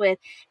best with,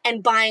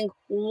 and buying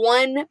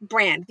one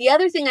brand. The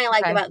other thing I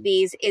like about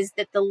these is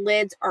that the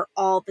lids are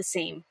all the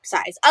same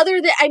size.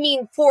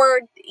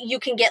 You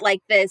can get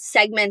like the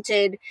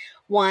segmented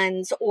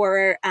ones,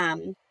 or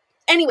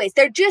anyways,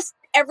 they're just,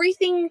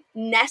 everything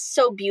nests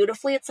so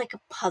beautifully. It's like a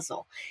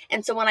puzzle.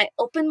 And so when I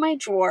open my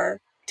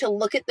drawer to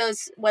look at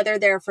those, whether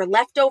they're for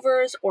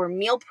leftovers or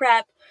meal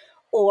prep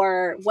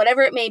or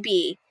whatever it may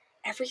be,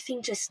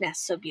 everything just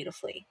nests so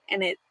beautifully,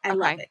 and I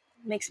love it.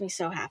 It makes me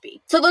so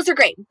happy. So those are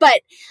great.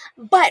 But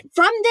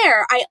from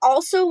there, I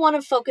also want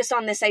to focus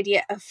on this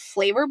idea of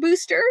flavor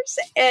boosters.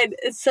 And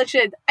it's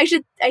I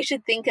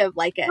should think of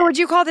like a... So would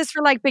you call this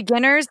for like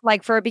beginners?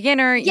 Like for a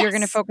beginner, yes, you're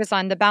going to focus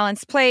on the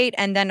balanced plate,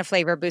 and then a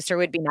flavor booster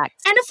would be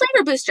next. And a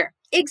flavor booster.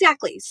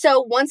 Exactly.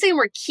 So once again,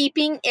 we're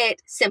keeping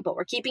it simple.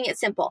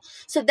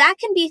 So that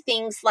can be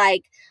things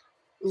like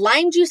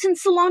lime juice and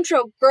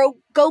cilantro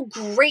go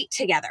great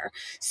together.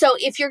 So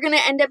if you're going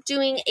to end up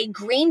doing a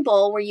green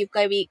bowl where you've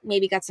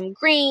maybe got some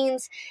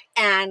grains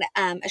and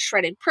a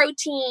shredded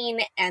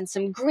protein and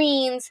some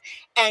greens,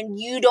 and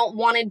you don't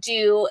want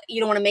to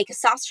make a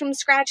sauce from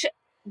scratch,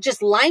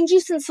 just lime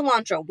juice and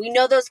cilantro. We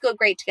know those go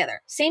great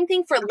together. Same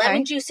thing for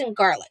lemon juice and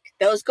garlic.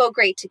 Those go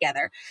great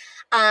together.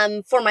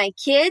 For my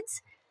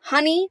kids,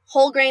 honey,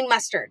 whole grain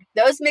mustard.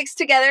 Those mixed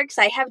together because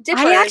I have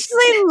dippers. I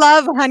actually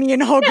love honey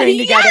and whole grain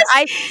together.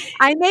 Yes!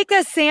 I make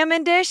a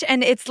salmon dish,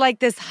 and it's like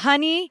this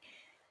honey,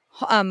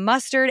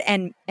 mustard,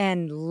 and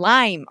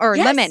lime or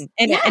lemon,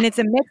 and it's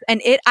a mix.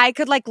 And I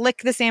could like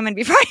lick the salmon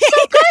before I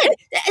so good.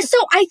 So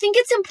I think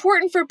it's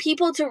important for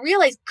people to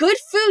realize good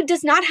food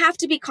does not have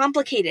to be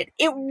complicated.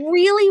 It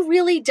really,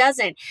 really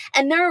doesn't.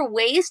 And there are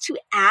ways to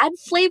add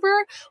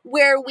flavor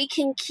where we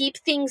can keep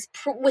things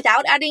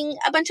without adding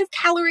a bunch of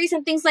calories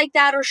and things like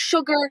that, or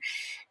sugar,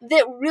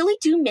 that really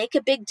do make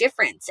a big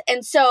difference.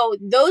 And so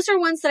those are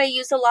ones that I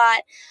use a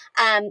lot.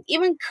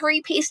 Even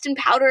curry paste and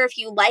powder, if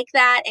you like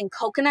that, and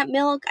coconut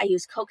milk. I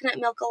use coconut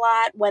milk a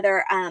lot,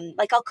 whether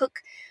I'll cook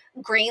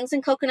grains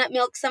in coconut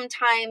milk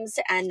sometimes,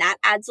 and that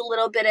adds a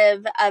little bit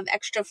of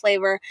extra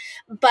flavor.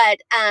 But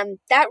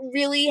that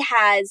really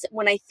has,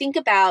 when I think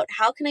about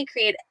how can I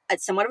create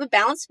somewhat of a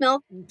balanced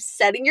meal,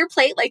 setting your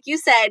plate, like you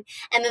said,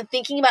 and then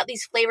thinking about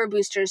these flavor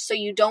boosters so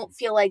you don't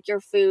feel like your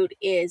food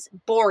is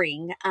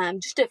boring.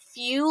 Just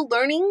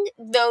learning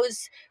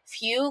those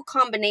few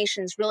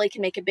combinations really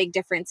can make a big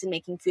difference in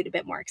making food a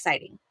bit more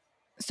exciting.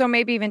 So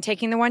maybe even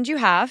taking the ones you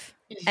have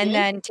and Mm-hmm.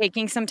 then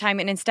taking some time,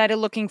 and instead of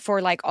looking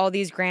for like all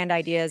these grand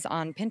ideas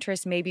on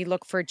Pinterest, maybe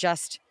look for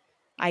just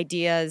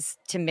ideas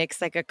to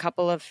mix like a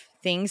couple of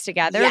things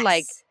together.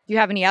 Like, Yes. do you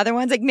have any other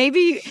ones? Like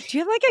maybe, do you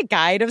have like a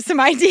guide of some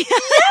ideas?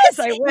 Yes,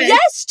 I wish.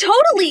 yes,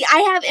 totally. I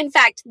have, in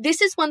fact,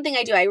 this is one thing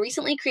I do. I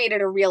recently created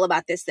a reel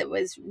about this that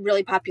was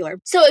really popular.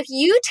 So if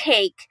you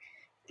take,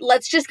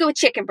 let's just go with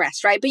chicken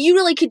breast, right? But you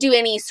really could do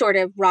any sort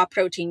of raw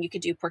protein. You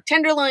could do pork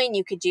tenderloin,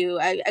 you could do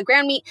a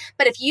ground meat.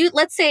 But if you,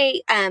 let's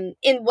say,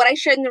 in what I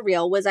shared in the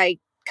reel was I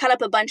cut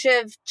up a bunch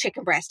of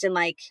chicken breast in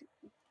like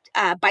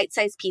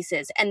bite-sized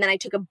pieces, and then I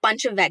took a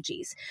bunch of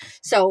veggies.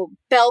 So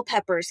bell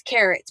peppers,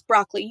 carrots,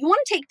 broccoli. You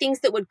want to take things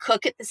that would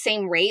cook at the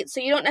same rate.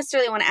 So you don't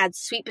necessarily want to add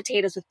sweet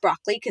potatoes with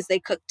broccoli because they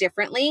cook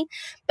differently.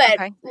 But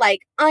like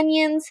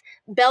onions,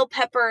 bell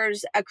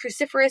peppers, a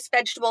cruciferous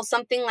vegetable,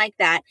 something like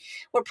that.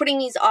 We're putting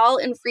these all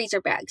in freezer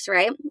bags,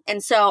 right?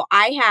 And so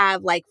I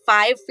have like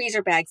 5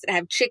 freezer bags that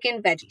have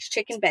chicken, veggies,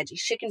 chicken,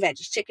 veggies, chicken,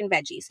 veggies, chicken,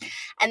 veggies.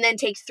 And then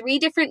take 3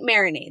 different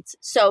marinades.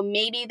 So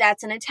maybe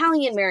that's an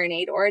Italian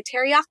marinade or a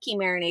teriyaki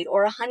marinade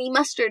or a honey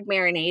mustard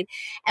marinade,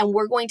 and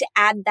we're going to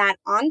add that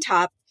on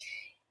top,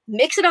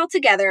 mix it all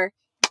together,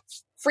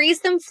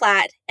 freeze them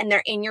flat, and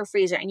they're in your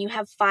freezer, and you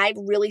have 5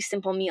 really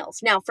simple meals.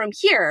 Now, from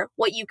here,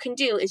 what you can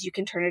do is you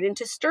can turn it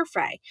into stir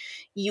fry.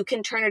 You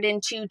can turn it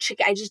into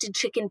chicken. I just did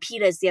chicken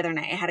pitas the other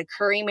night. I had a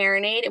curry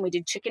marinade, and we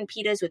did chicken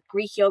pitas with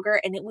Greek yogurt,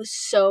 and it was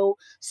so,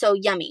 so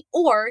yummy.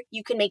 Or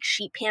you can make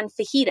sheet pan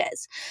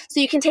fajitas. So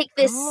you can take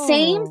this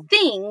same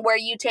thing where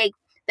you take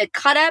the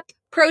cut up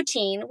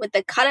protein with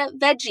the cut up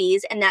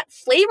veggies and that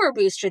flavor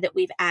booster that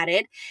we've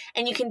added.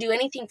 And you can do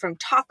anything from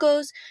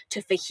tacos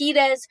to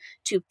fajitas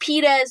to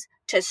pitas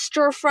to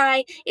stir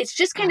fry. It's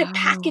just kind of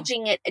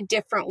packaging it a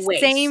different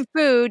way. Same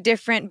food,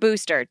 different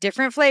booster,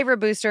 different flavor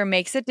booster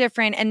makes it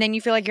different. And then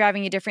you feel like you're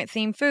having a different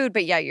theme food,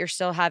 but yet you're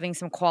still having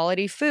some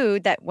quality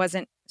food that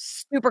wasn't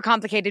super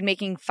complicated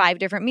making 5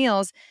 different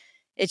meals.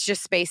 It's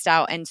just spaced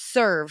out and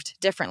served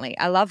differently.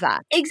 I love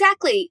that.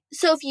 Exactly.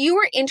 So if you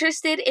were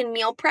interested in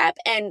meal prep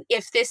and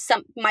if this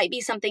might be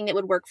something that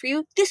would work for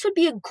you, this would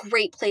be a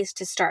great place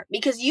to start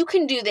because you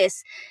can do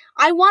this.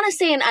 I want to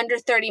say in under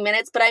 30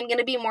 minutes, but I'm going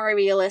to be more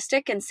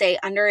realistic and say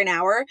under an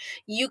hour.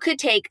 You could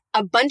take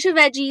a bunch of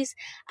veggies,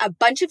 a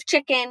bunch of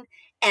chicken,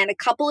 and a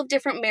couple of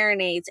different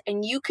marinades,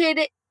 and you could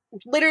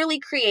literally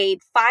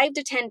create 5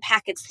 to 10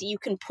 packets that you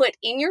can put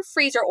in your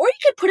freezer, or you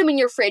could put them in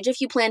your fridge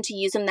if you plan to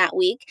use them that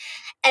week,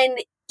 and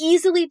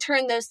easily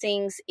turn those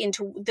things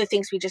into the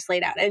things we just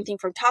laid out. Anything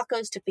from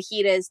tacos to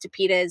fajitas to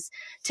pitas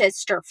to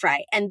stir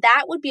fry. And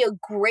that would be a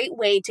great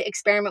way to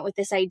experiment with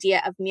this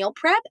idea of meal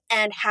prep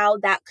and how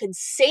that could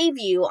save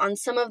you on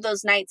some of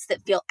those nights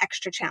that feel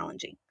extra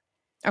challenging.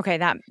 Okay,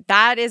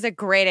 that is a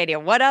great idea.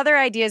 What other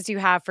ideas do you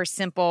have for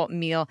simple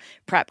meal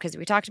prep? Because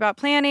we talked about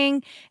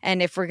planning,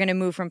 and if we're going to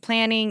move from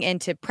planning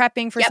into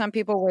prepping for some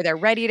people where they're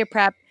ready to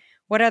prep,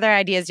 what other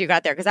ideas you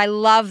got there? Because I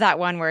love that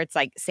one where it's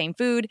like same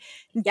food,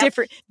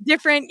 different,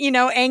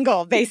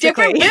 angle,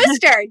 basically.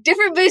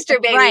 Different booster,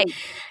 baby. Right.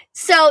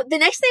 So the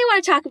next thing I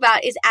want to talk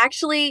about is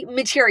actually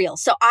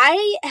materials. So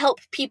I help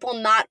people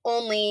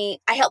I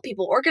help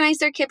people organize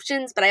their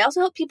kitchens, but I also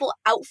help people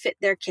outfit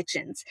their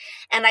kitchens.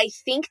 And I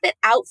think that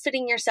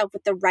outfitting yourself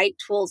with the right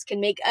tools can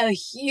make a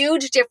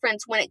huge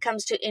difference when it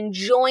comes to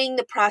enjoying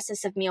the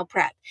process of meal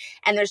prep.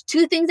 And there's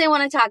 2 things I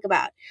want to talk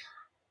about: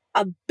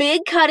 a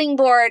big cutting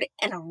board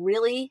and a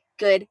really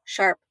good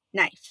sharp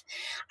knife.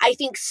 I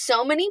think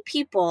so many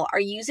people are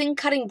using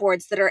cutting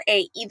boards that are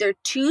either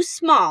too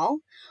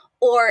small,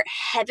 or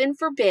heaven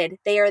forbid,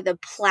 they are the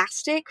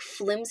plastic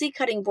flimsy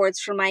cutting boards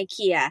from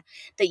IKEA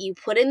that you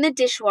put in the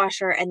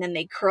dishwasher and then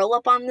they curl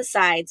up on the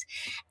sides,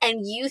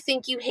 and you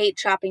think you hate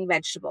chopping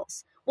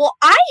vegetables. Well,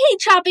 I hate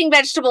chopping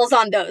vegetables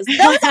on those.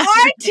 Those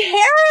are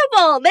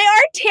terrible. They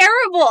are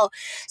terrible.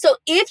 So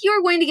if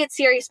you're going to get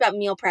serious about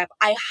meal prep,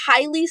 I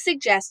highly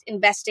suggest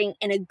investing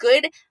in a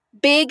good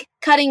big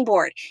cutting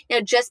board. Now,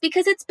 just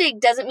because it's big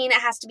doesn't mean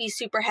it has to be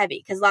super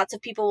heavy, because lots of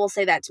people will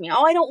say that to me.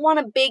 Oh, I don't want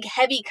a big,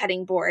 heavy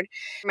cutting board.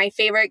 My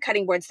favorite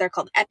cutting boards, they're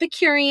called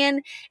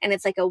Epicurean, and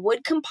it's like a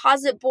wood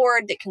composite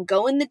board that can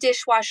go in the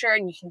dishwasher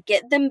and you can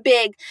get them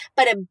big,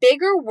 but a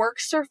bigger work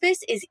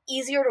surface is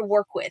easier to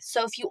work with.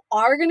 So if you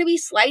are going to be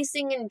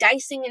slicing and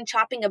dicing and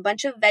chopping a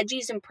bunch of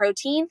veggies and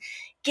protein,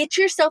 get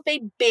yourself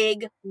a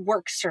big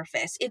work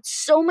surface. It's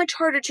so much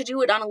harder to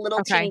do it on a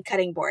little teeny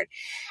cutting board.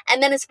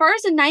 And then as far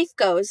as a knife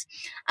goes,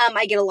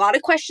 I get a lot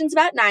of questions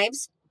about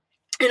knives.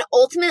 And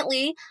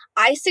ultimately,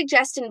 I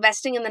suggest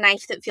investing in the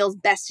knife that feels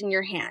best in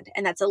your hand.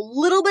 And that's a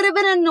little bit of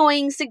an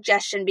annoying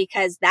suggestion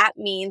because that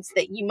means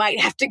that you might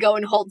have to go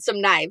and hold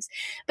some knives.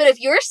 But if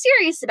you're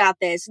serious about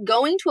this,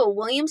 going to a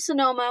Williams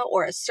Sonoma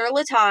or a Sur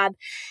La Table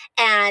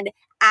and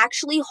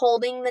actually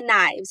holding the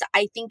knives,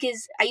 I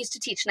used to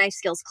teach knife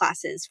skills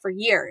classes for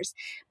years,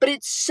 but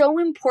it's so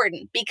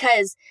important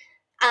because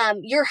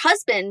your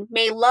husband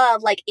may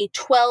love like a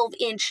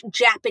 12-inch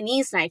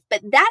Japanese knife,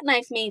 but that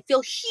knife may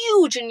feel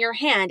huge in your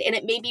hand and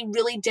it may be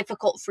really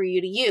difficult for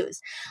you to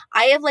use.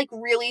 I have like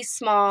really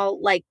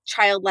small, like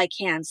childlike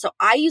hands. So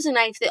I use a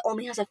knife that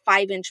only has a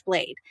 5-inch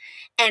blade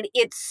and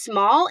it's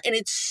small and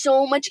it's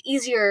so much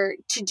easier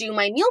to do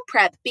my meal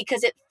prep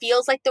because it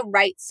feels like the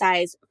right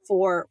size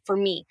for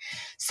me.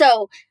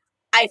 So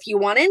if you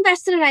want to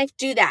invest in a knife,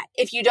 do that.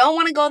 If you don't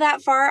want to go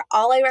that far,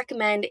 all I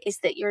recommend is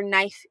that your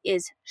knife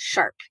is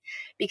sharp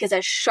because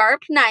a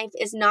sharp knife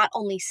is not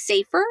only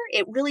safer,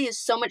 it really is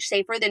so much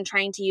safer than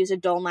trying to use a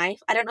dull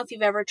knife. I don't know if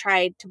you've ever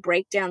tried to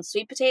break down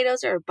sweet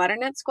potatoes or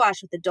butternut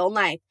squash with a dull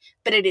knife,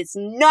 but it is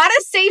not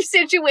a safe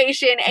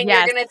situation and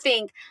Yes. you're going to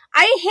think,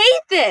 I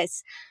hate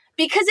this.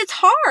 Because it's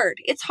hard.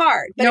 It's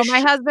hard. But my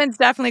husband's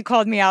definitely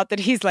called me out that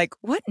he's like,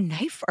 what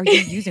knife are you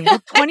using?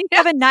 With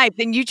 27 knives,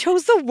 and you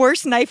chose the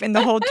worst knife in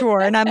the whole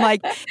drawer. And I'm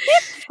like,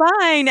 it's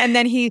fine. And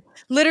then he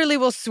literally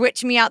will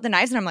switch me out the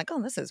knives. And I'm like,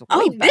 oh, this is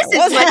way better.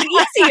 This is much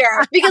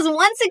easier. Because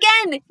once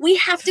again, we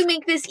have to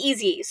make this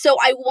easy. So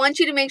I want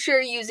you to make sure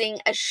you're using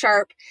a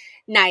sharp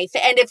knife.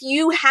 And if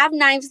you have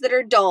knives that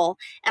are dull,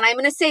 and I'm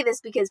going to say this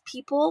because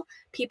people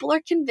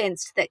are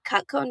convinced that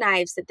Cutco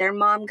knives that their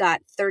mom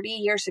got 30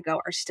 years ago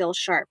are still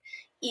sharp.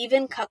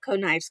 Even Cutco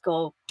knives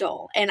go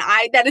dull. And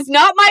that is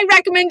not my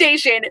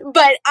recommendation,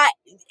 but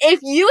if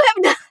you have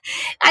not,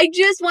 I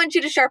just want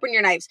you to sharpen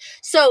your knives.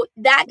 So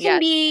that can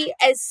be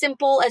as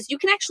simple as you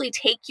can actually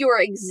take your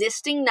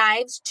existing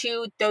knives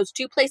to those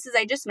two places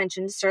I just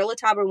mentioned, Sur La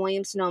Table or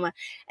Williams Sonoma,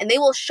 and they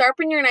will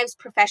sharpen your knives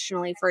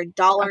professionally for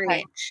 $1 an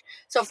inch.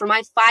 So for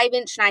my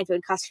 5-inch knife, it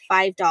would cost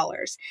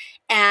 $5.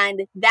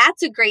 And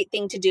that's a great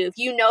thing to do. If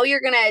you know you're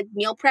going to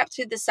meal prep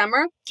through the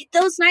summer, get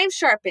those knives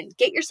sharpened.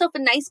 Get yourself a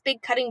nice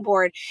big cutting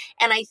board.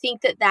 And I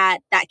think that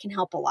can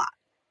help a lot.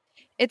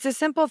 It's a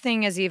simple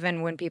thing as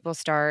even when people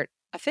start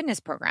a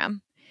fitness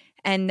program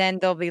and then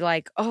they'll be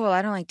like, oh, well,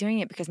 I don't like doing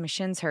it because my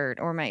shins hurt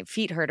or my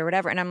feet hurt or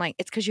whatever. And I'm like,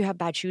 it's because you have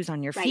bad shoes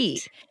on your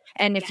feet.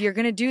 And if you're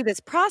going to do this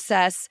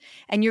process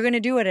and you're going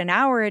to do it an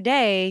hour a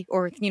day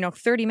or,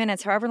 30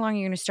 minutes, however long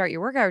you're going to start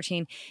your workout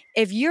routine,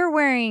 if you're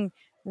wearing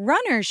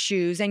runner's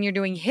shoes and you're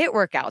doing HIIT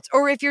workouts,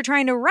 or if you're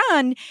trying to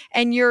run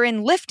and you're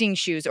in lifting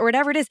shoes or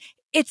whatever it is,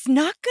 it's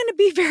not going to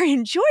be very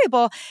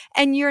enjoyable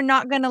and you're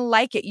not going to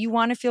like it. You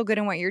want to feel good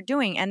in what you're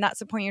doing. And that's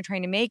the point you're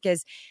trying to make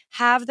is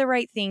have the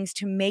right things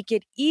to make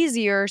it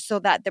easier so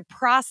that the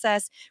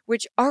process,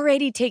 which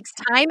already takes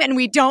time and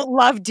we don't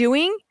love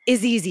doing,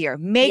 is easier.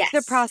 Make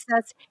the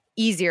process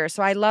easier.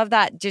 So I love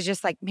that to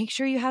just like make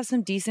sure you have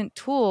some decent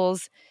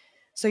tools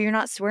so you're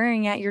not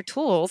swearing at your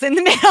tools in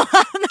the middle.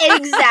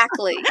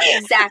 Exactly.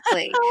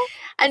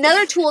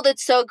 Another tool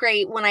that's so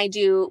great when I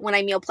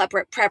meal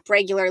prep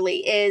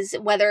regularly is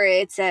whether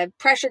it's a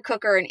pressure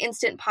cooker, an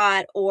Instant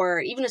Pot, or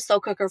even a slow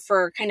cooker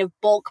for kind of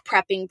bulk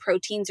prepping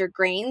proteins or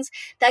grains.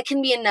 That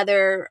can be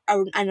another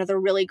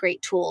really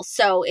great tool.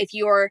 So if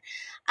you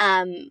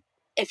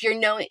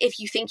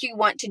think you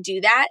want to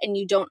do that and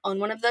you don't own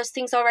one of those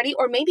things already,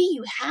 or maybe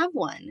you have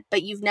one,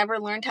 but you've never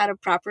learned how to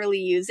properly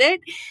use it,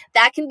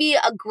 that can be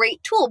a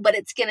great tool, but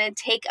it's going to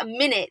take a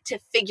minute to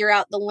figure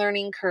out the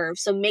learning curve.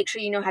 So make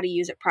sure you know how to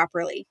use it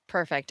properly.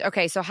 Perfect.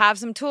 Okay. So have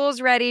some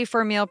tools ready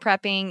for meal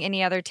prepping.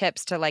 Any other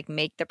tips to like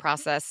make the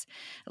process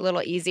a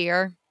little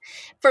easier?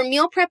 For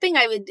meal prepping,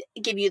 I would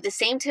give you the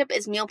same tip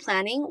as meal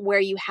planning where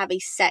you have a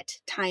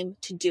set time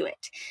to do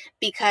it.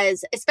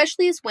 Because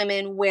especially as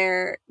women,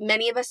 where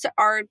many of us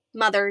are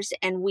mothers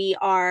and we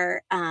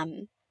are,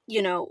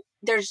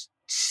 there's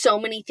so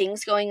many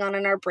things going on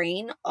in our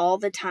brain all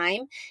the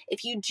time.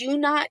 If you do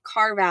not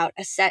carve out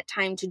a set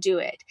time to do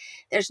it,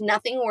 there's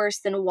nothing worse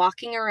than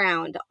walking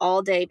around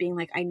all day being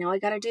like, I know I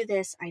got to do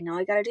this. I know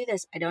I got to do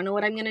this. I don't know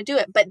what I'm going to do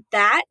it. But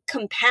that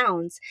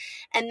compounds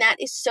and that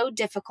is so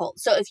difficult.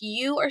 So if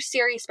you are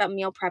serious about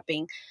meal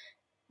prepping,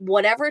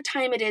 whatever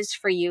time it is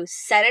for you,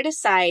 set it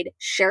aside,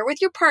 share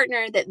with your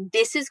partner that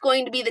this is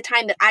going to be the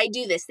time that I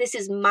do this. This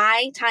is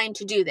my time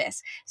to do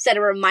this. Set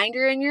a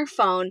reminder in your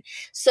phone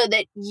so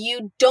that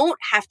you don't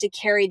have to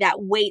carry that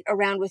weight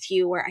around with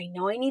you where I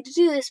know I need to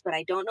do this, but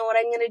I don't know what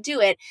I'm going to do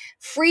it.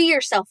 Free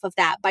yourself of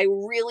that by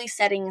really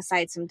setting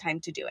aside some time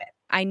to do it.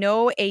 I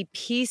know a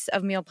piece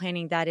of meal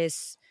planning that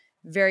is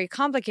very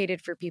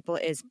complicated for people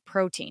is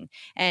protein.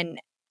 And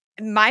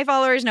my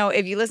followers know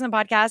if you listen to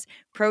podcasts,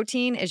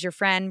 protein is your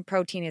friend.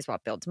 Protein is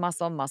what builds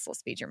muscle. Muscle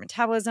speeds your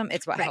metabolism.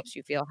 It's what helps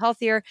you feel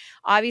healthier.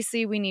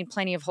 Obviously, we need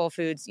plenty of whole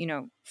foods,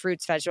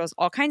 fruits, vegetables,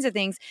 all kinds of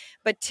things.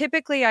 But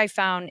typically I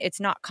found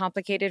it's not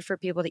complicated for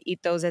people to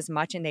eat those as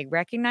much and they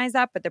recognize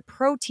that. But the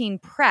protein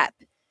prep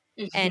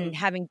and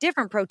having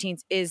different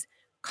proteins is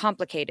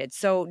complicated.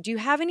 So do you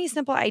have any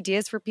simple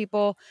ideas for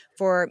people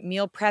for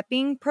meal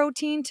prepping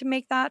protein to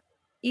make that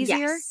easier?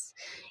 Yes.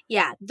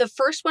 Yeah. The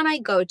first one I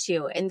go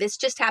to, and this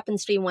just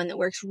happens to be one that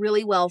works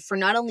really well for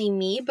not only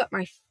me, but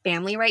my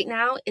family right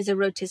now, is a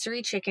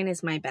rotisserie chicken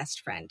is my best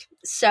friend.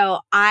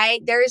 So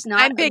there's not.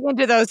 I'm big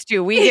into those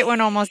too. We get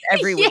one almost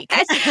every week.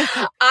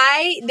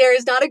 There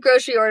is not a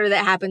grocery order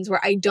that happens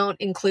where I don't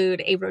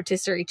include a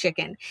rotisserie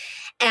chicken.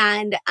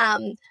 And,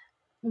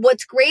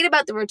 what's great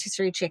about the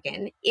rotisserie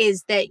chicken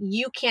is that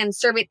you can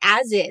serve it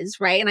as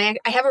is, right? And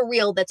I have a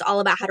reel that's all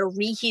about how to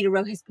reheat a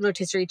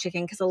rotisserie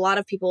chicken, because a lot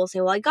of people will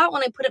say, well, I got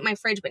one, I put it in my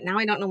fridge, but now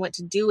I don't know what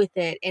to do with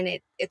it. And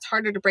it's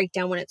harder to break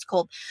down when it's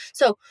cold.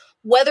 So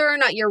whether or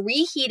not you're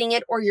reheating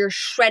it or you're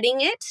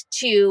shredding it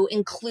to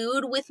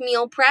include with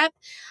meal prep,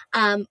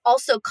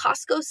 also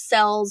Costco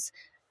sells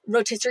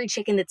rotisserie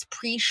chicken that's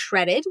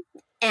pre-shredded.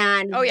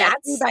 And we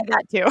buy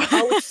that too.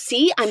 Oh,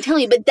 see, I'm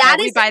telling you, but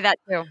we buy that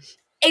too.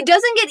 It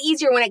doesn't get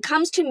easier when it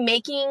comes to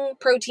making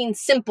protein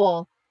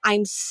simple.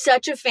 I'm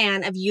such a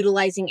fan of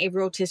utilizing a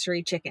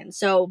rotisserie chicken.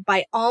 So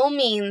by all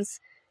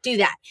means, do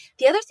that.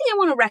 The other thing I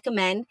want to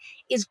recommend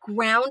is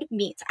ground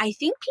meats. I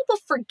think people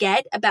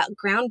forget about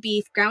ground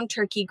beef, ground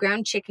turkey,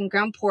 ground chicken,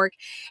 ground pork,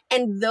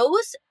 and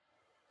those,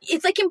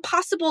 it's like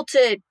impossible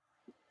to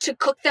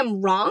cook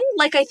them wrong.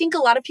 Like, I think a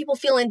lot of people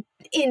feel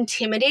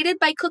intimidated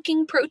by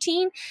cooking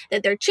protein,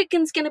 that their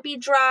chicken's going to be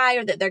dry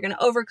or that they're going to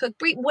overcook,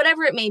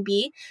 whatever it may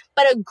be.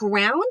 But a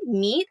ground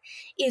meat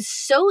is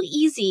so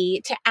easy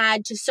to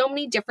add to so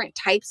many different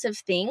types of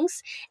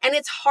things, and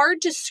it's hard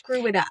to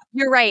screw it up.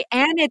 You're right.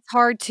 And it's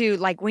hard to,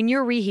 like, when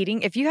you're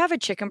reheating, if you have a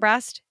chicken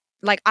breast,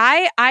 like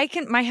I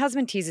can, my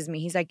husband teases me.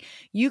 He's like,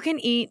 you can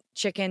eat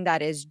chicken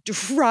that is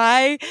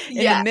dry in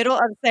the middle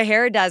of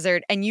Sahara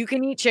Desert, and you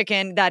can eat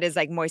chicken that is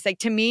like moist. Like,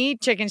 to me,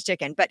 chicken's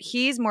chicken, but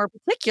he's more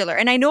particular.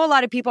 And I know a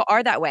lot of people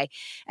are that way.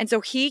 And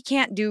so he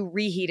can't do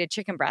reheated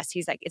chicken breast.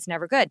 He's like, it's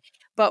never good.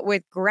 But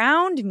with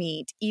ground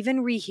meat,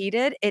 even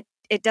reheated, it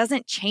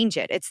doesn't change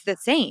it. It's the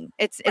same.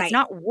 It's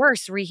not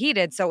worse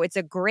reheated. So it's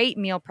a great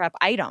meal prep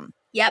item.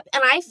 Yep.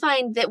 And I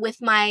find that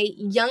with my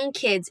young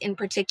kids in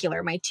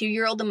particular, my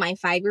 2-year-old and my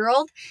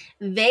 5-year-old,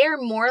 they are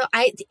more,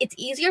 it's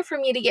easier for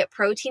me to get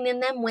protein in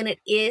them when it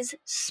is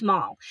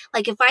small.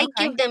 Like if I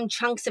give them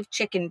chunks of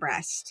chicken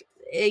breast,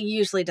 it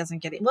usually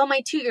doesn't get it. Well,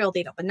 my 2-year-old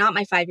ate it, but not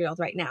my 5-year-old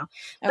right now.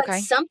 But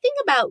something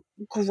about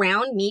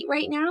ground meat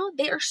right now,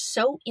 they are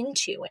so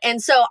into.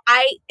 And so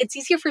it's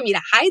easier for me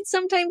to hide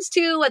sometimes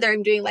too, whether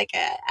I'm doing like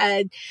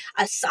a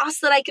sauce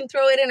that I can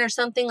throw it in or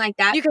something like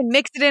that. You can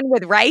mix it in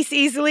with rice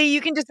easily.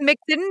 You can just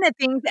mix it into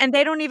things and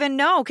they don't even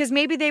know, because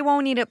maybe they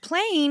won't eat it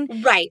plain.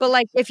 Right. But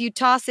like if you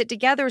toss it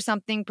together with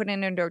something, put it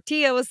in a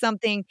tortilla with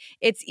something,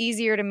 it's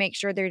easier to make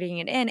sure they're eating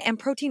it in. And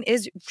protein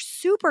is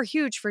super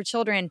huge for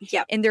children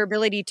in their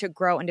ability to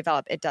grow and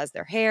develop. It does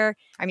their hair.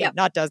 I mean,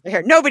 not does their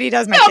hair. Nobody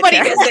does my Nobody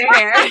kids' does their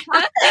hair.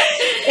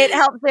 It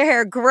helps their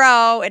hair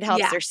grow. It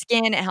helps their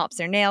skin. It helps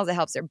their nails. It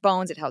helps their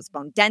bones. It helps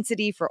bone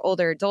density for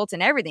older adults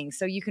and everything.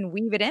 So you can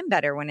weave it in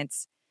better when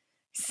it's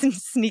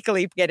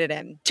sneakily get it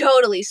in.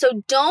 Totally.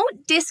 So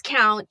don't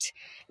discount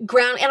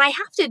ground. And I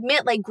have to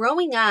admit, like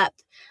growing up,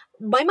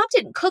 my mom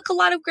didn't cook a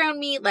lot of ground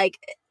meat. Like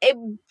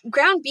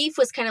ground beef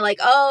was kind of like,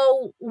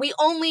 oh, we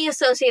only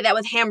associate that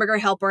with Hamburger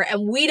Helper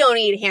and we don't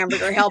eat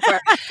Hamburger Helper.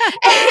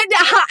 And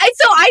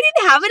so I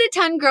didn't have it a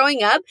ton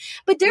growing up,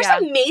 but there's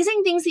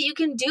amazing things that you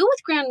can do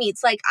with ground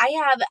meats. Like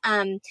I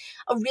have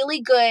a really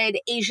good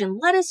Asian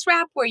lettuce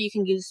wrap where you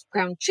can use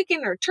ground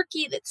chicken or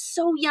turkey. That's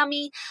so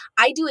yummy.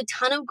 I do a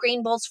ton of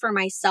grain bowls for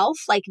myself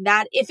like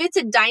that. If it's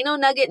a dino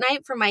nugget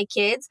night for my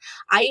kids,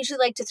 I usually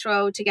like to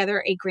throw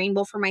together a grain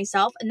bowl for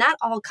myself. And that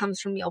all comes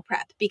from meal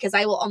prep, because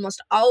I will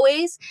almost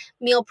always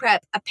meal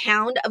prep a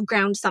pound of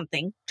ground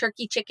something,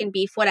 turkey, chicken,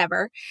 beef,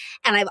 whatever.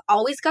 And I've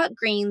always got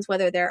greens,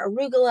 whether they're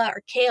arugula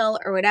or kale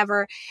or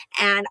whatever.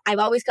 And I've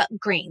always got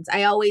grains.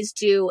 I always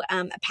do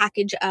a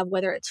package of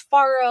whether it's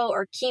farro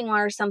or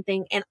quinoa or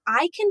something. And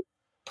I can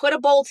put a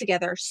bowl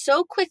together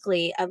so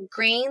quickly of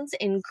grains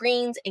and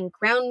greens and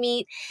ground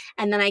meat.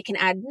 And then I can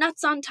add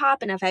nuts on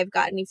top. And if I've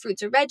got any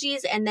fruits or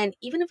veggies, and then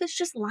even if it's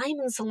just lime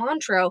and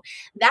cilantro,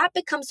 that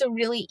becomes a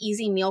really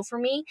easy meal for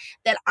me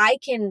that I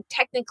can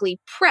technically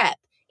prep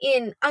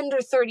in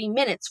under 30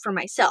 minutes for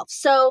myself.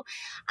 So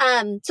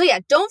yeah,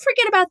 don't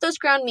forget about those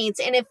ground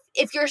meats. And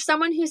if you're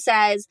someone who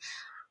says,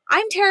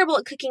 I'm terrible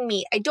at cooking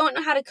meat, I don't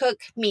know how to cook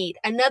meat,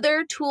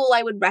 another tool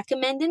I would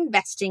recommend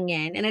investing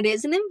in, and it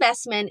is an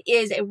investment,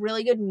 is a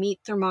really good meat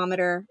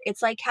thermometer.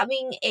 It's like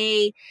having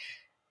an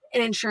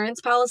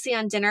insurance policy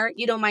on dinner.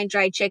 You don't mind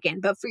dried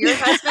chicken, but for your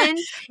husband,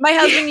 my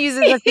husband uses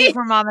a meat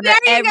thermometer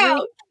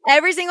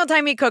Every single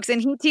time he cooks,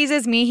 and he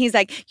teases me, he's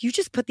like, you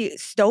just put the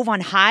stove on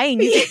high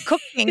and you just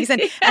cook things.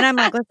 And I'm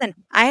like, listen,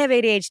 I have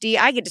ADHD.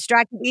 I get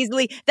distracted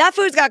easily. That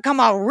food's got to come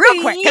out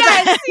real quick.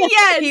 Yes,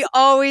 yes. He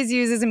always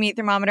uses a meat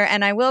thermometer.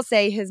 And I will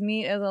say his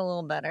meat is a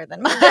little better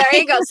than mine. There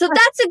you go. So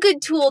that's a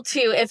good tool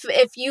too.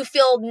 If you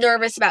feel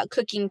nervous about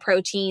cooking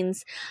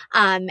proteins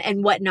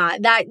and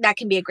whatnot, that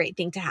can be a great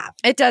thing to have.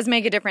 It does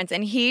make a difference.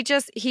 And he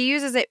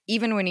uses it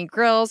even when he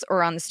grills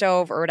or on the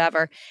stove or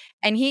whatever.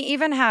 And he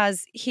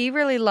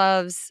really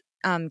loves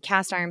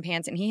cast iron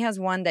pans, and he has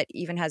one that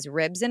even has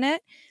ribs in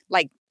it,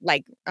 like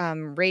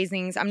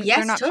raisins. Yes,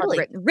 they're not totally.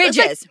 called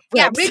ridges.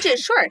 Yeah, ridges,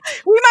 sure.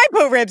 We might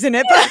put ribs in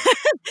it, but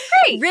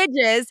Great.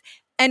 ridges.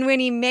 And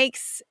when he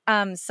makes,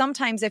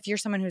 sometimes if you're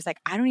someone who's like,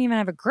 I don't even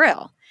have a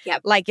grill.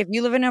 Yep. Like if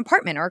you live in an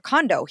apartment or a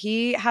condo,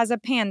 he has a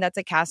pan that's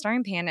a cast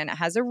iron pan, and it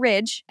has a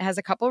ridge. It has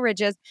a couple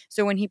ridges.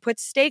 So when he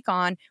puts steak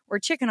on or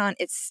chicken on,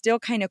 it still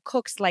kind of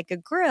cooks like a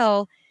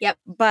grill. Yep.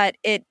 But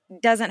it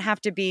doesn't have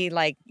to be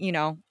like,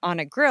 on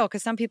a grill.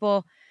 Because some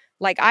people,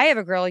 like I have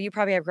a grill, you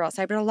probably have a grill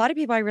outside, but a lot of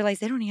people I realize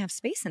they don't even have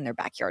space in their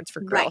backyards for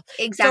grill. Right,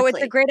 exactly. So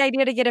it's a great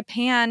idea to get a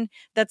pan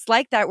that's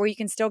like that, where you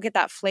can still get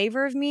that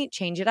flavor of meat,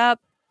 change it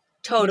up.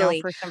 Totally.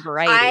 For some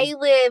variety. I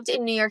lived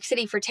in New York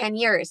City for 10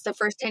 years, the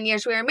first 10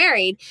 years we were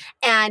married.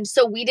 And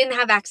so we didn't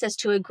have access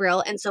to a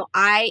grill. And so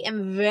I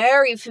am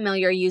very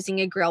familiar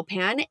using a grill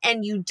pan,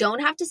 and you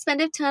don't have to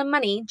spend a ton of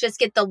money. Just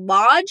get the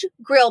Lodge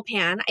grill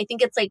pan. I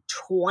think it's like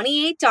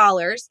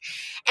 $28,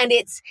 and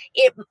it's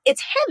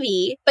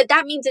heavy, but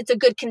that means it's a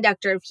good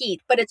conductor of heat,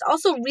 but it's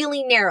also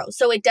really narrow.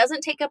 So it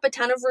doesn't take up a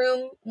ton of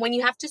room when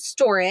you have to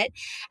store it.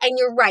 And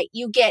you're right.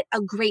 You get a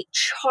great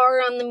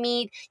char on the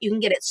meat. You can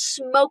get it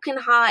smoking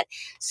hot.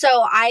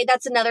 So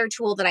that's another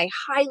tool that I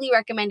highly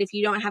recommend if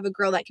you don't have a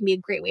grill. That can be a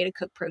great way to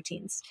cook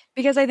proteins.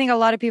 Because I think a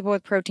lot of people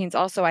with proteins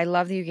also, I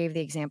love that you gave the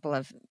example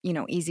of,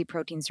 easy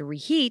proteins to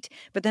reheat,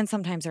 but then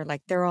sometimes they're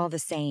like, they're all the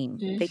same.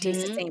 Mm-hmm. They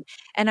taste the same.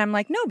 And I'm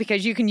like, no,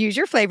 because you can use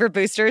your flavor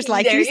boosters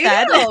like you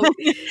said.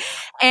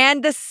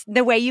 And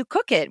the way you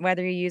cook it,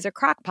 whether you use a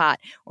crock pot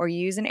or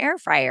you use an air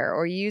fryer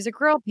or you use a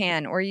grill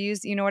pan or you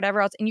use, whatever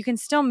else. And you can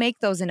still make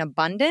those in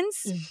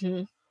abundance,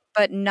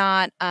 but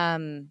not...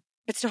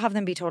 but still have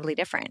them be totally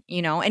different,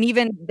 and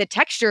even the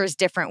texture is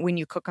different when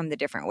you cook them the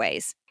different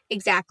ways.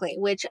 Exactly,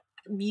 which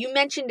you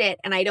mentioned it,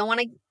 and I don't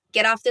want to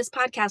get off this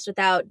podcast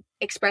without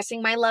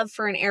expressing my love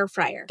for an air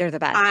fryer. They're the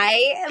best.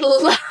 I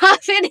love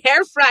an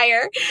air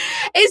fryer,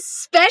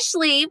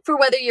 especially for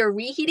whether you're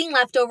reheating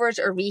leftovers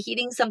or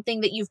reheating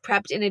something that you've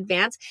prepped in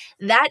advance.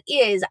 That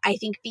is, I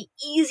think, the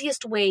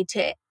easiest way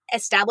to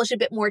establish a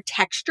bit more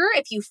texture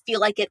if you feel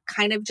like it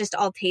kind of just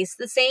all tastes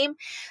the same.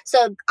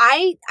 So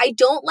I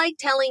don't like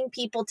telling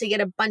people to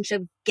get a bunch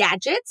of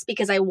gadgets,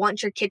 because I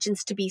want your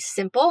kitchens to be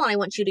simple and I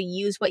want you to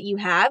use what you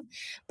have.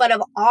 But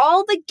of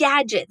all the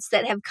gadgets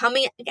that have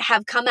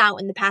come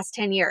out in the past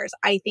 10 years,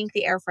 I think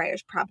the air fryer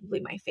is probably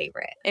my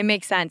favorite. It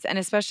makes sense. And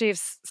especially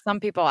if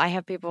I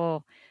have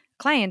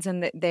clients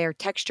and they're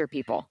texture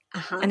people,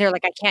 and they're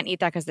like, I can't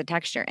eat that because of the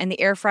texture. And the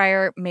air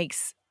fryer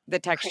makes the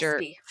texture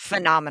crispy,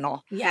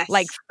 phenomenal. Yes.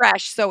 Like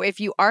fresh. So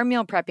if you are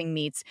meal prepping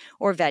meats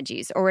or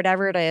veggies or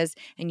whatever it is,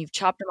 and you've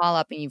chopped them all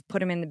up and you've put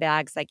them in the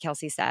bags, like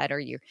Kelsey said, or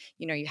you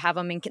have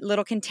them in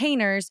little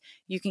containers,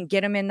 you can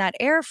get them in that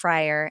air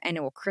fryer and it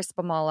will crisp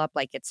them all up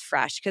like it's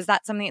fresh. Because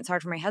that's something that's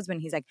hard for my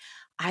husband. He's like,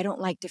 I don't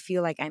like to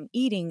feel like I'm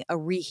eating a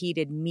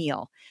reheated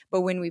meal.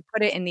 But when we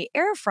put it in the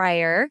air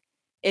fryer,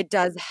 it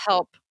does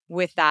help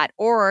with that.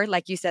 Or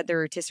like you said, the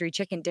rotisserie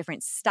chicken,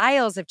 different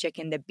styles of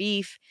chicken, the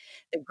beef,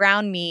 the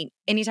ground meat.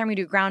 Anytime we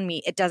do ground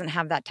meat, it doesn't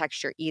have that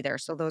texture either.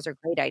 So those are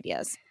great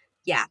ideas.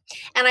 Yeah.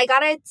 And I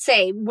gotta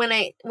say,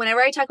 whenever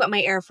I talk about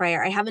my air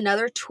fryer, I have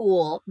another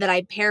tool that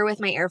I pair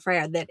with my air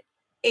fryer that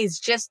is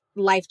just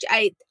life.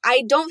 I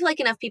don't feel like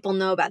enough people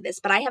know about this,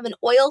 but I have an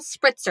oil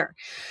spritzer.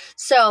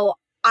 So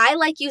I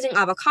like using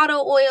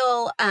avocado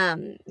oil.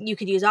 You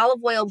could use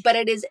olive oil, but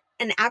it is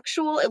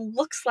it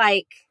looks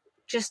like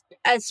just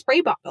a spray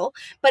bottle,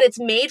 but it's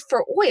made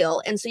for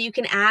oil. And so you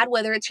can add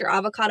whether it's your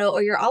avocado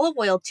or your olive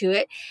oil to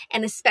it.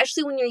 And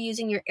especially when you're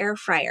using your air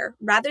fryer,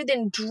 rather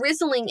than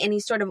drizzling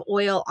any sort of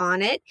oil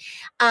on it,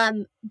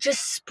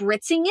 just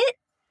spritzing it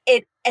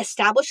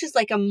establishes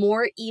like a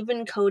more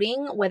even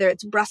coating, whether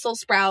it's Brussels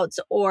sprouts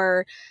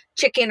or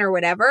chicken or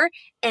whatever,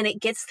 and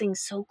it gets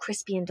things so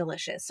crispy and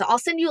delicious. So I'll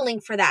send you a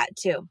link for that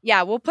too.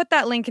 Yeah, we'll put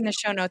that link in the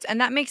show notes. And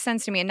that makes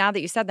sense to me. And now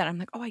that you said that, I'm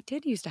like, oh, I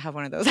did used to have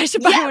one of those. I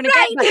should buy one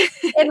again. But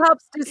it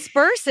helps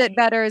disperse it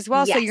better as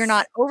well. Yes. So you're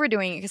not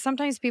overdoing it. Because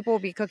sometimes people will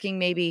be cooking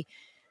maybe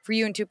for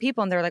you and two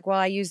people, and they're like, well,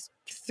 I use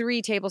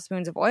 3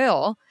 tablespoons of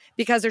oil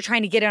because they're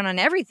trying to get it on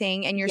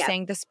everything. And you're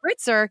saying the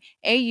spritzer,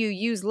 you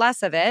use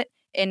less of it,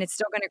 and it's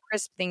still going to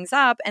crisp things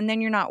up. And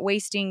then you're not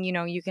wasting, you're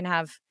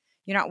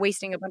not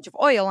wasting a bunch of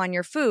oil on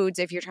your foods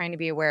if you're trying to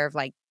be aware of,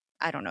 like,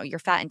 I don't know, your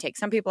fat intake.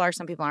 Some people are,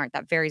 some people aren't.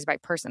 That varies by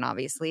person,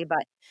 obviously,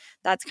 but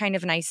that's kind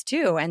of nice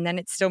too. And then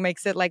it still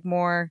makes it like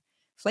more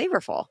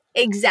flavorful.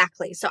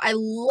 Exactly. So I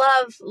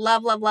love,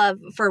 love, love, love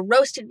for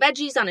roasted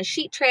veggies on a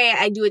sheet tray.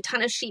 I do a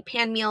ton of sheet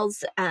pan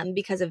meals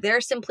because of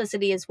their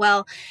simplicity as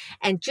well.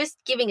 And just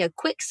giving a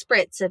quick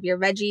spritz of your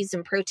veggies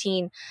and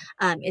protein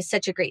is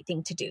such a great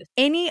thing to do.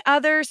 Any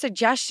other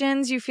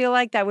suggestions you feel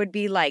like that would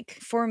be like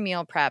for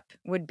meal prep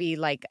would be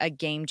like a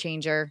game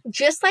changer?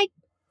 Just like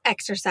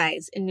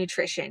exercise and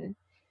nutrition,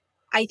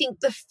 I think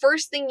the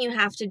first thing you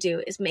have to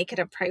do is make it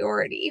a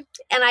priority.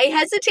 And I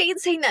hesitate in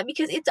saying that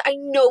because I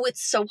know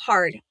it's so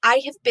hard.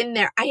 I have been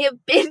there. I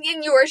have been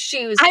in your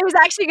shoes. I was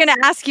actually going to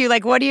ask you,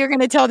 like, what are you going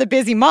to tell the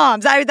busy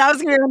moms? That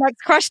was going to be the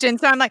next question.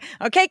 So I'm like,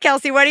 okay,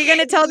 Kelsey, what are you going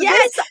to tell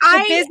the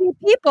busy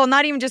people,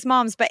 not even just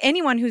moms, but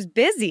anyone who's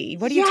busy?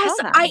 What do you tell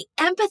them? I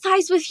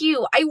empathize with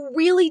you. I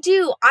really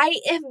do. I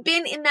have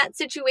been in that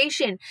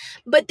situation.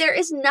 But there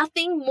is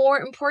nothing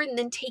more important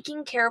than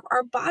taking care of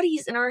our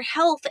bodies and our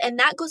health. And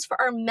that goes for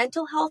our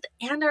mental health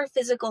and our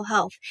physical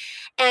health.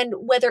 And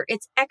whether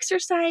it's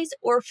exercise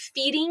or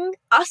feeding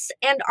us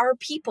and our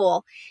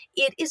people,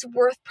 it is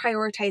worth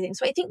prioritizing.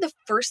 So I think the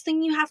first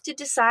thing you have to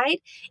decide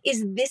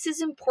is this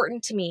is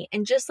important to me.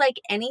 And just like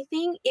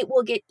anything, it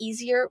will get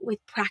easier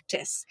with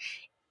practice.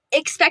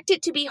 Expect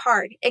it to be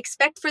hard.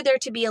 Expect for there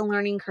to be a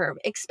learning curve.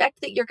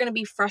 Expect that you're going to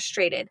be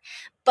frustrated.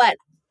 But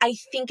I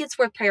think it's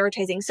worth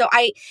prioritizing. So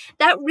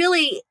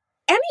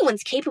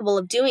anyone's capable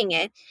of doing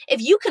it.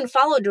 If you can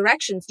follow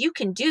directions, you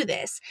can do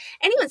this.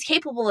 Anyone's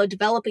capable of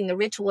developing the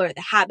ritual or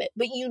the habit,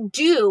 but you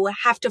do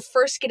have to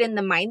first get in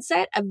the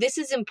mindset of this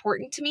is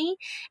important to me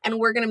and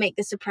we're going to make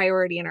this a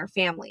priority in our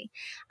family.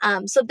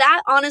 So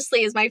that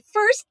honestly is my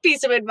first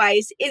piece of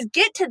advice is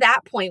get to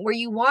that point where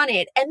you want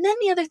it and then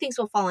the other things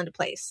will fall into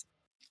place.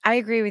 I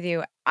agree with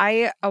you.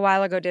 I, a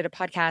while ago, did a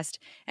podcast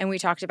and we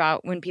talked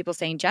about when people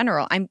say in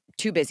general, I'm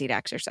too busy to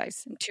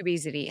exercise, I'm too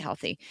busy to eat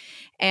healthy.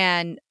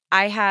 And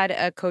I had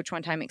a coach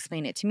one time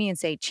explain it to me and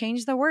say,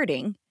 change the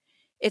wording.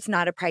 It's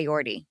not a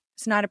priority.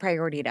 It's not a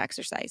priority to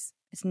exercise.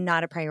 It's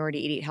not a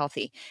priority to eat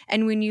healthy.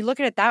 And when you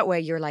look at it that way,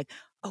 you're like,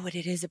 oh, but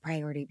it is a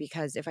priority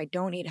because if I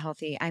don't eat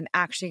healthy, I'm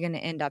actually going to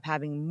end up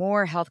having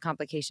more health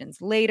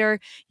complications later.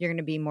 You're going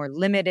to be more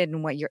limited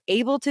in what you're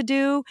able to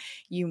do.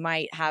 You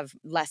might have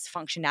less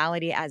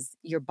functionality as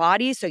your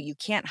body. So you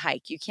can't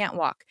hike, you can't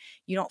walk,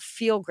 you don't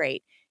feel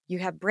great, you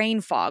have brain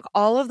fog.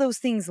 All of those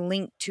things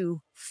linked to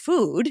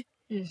food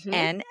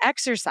and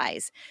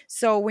exercise.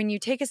 So when you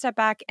take a step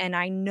back, and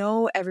I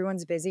know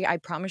everyone's busy, I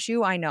promise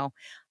you, I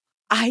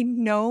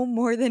know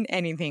more than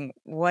anything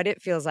what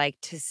it feels like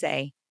to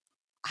say,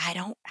 I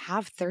don't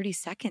have 30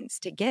 seconds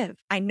to give.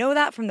 I know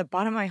that from the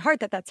bottom of my heart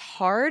that's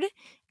hard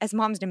as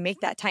moms to make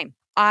that time.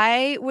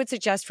 I would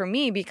suggest for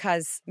me,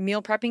 because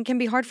meal prepping can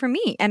be hard for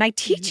me and I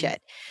teach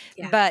it,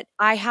 but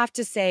I have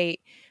to say,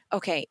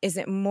 okay, is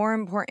it more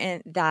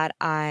important that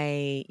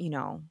I,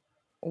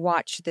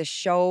 watch this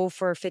show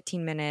for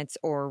 15 minutes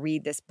or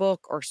read this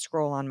book or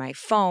scroll on my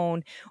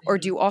phone or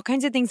do all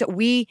kinds of things that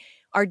we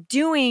are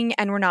doing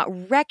and we're not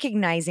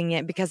recognizing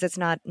it because it's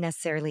not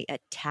necessarily a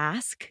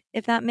task,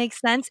 if that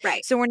makes sense.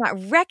 Right. So we're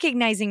not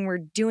recognizing we're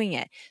doing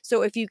it.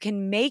 So if you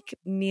can make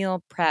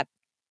meal prep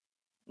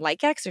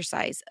like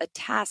exercise a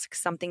task,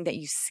 something that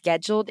you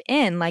scheduled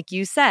in, like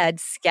you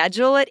said,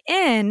 schedule it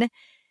in,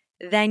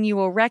 then you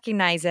will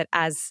recognize it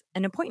as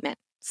an appointment,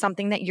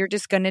 something that you're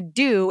just going to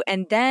do.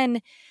 And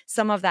then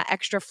some of that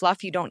extra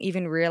fluff you don't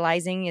even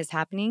realizing is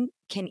happening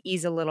can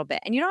ease a little bit.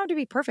 And you don't have to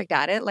be perfect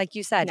at it. Like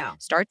you said,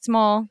 Start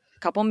small,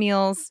 couple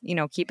meals,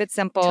 keep it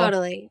simple.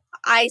 Totally.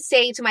 I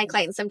say to my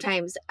clients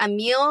sometimes, a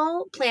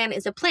meal plan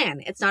is a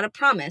plan. It's not a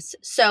promise.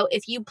 So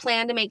if you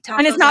plan to make tacos.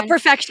 And it's not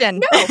perfection.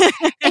 No.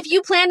 If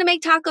you plan to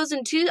make tacos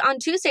on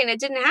Tuesday and it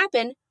didn't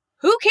happen,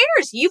 who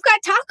cares? You've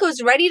got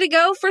tacos ready to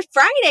go for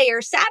Friday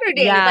or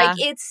Saturday. Yeah.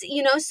 Like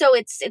so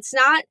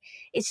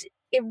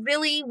it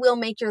really will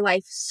make your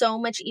life so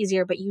much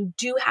easier, but you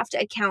do have to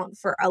account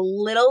for a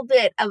little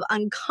bit of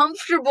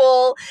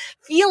uncomfortable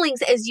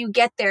feelings as you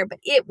get there, but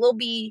it will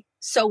be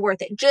so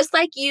worth it. Just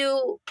like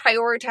you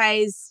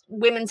prioritize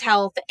women's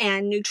health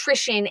and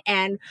nutrition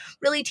and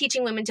really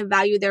teaching women to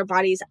value their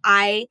bodies,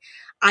 I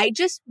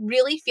just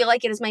really feel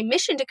like it is my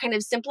mission to kind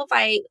of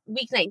simplify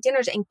weeknight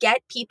dinners and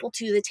get people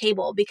to the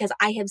table, because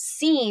I have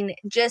seen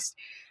just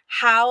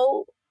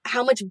how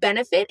much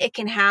benefit it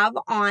can have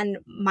on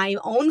my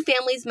own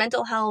family's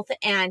mental health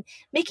and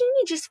making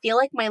me just feel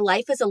like my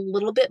life is a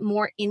little bit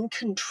more in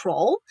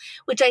control,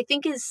 which I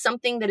think is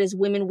something that as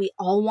women, we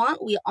all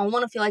want. We all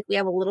want to feel like we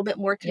have a little bit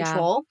more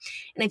control.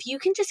 Yeah. And if you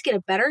can just get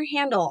a better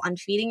handle on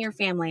feeding your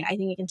family, I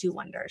think it can do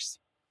wonders.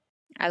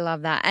 I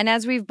love that. And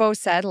as we've both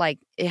said, like,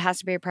 it has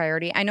to be a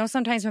priority. I know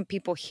sometimes when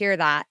people hear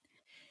that,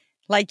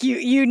 like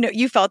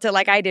you felt it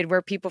like I did,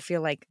 where people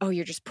feel like, oh,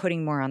 you're just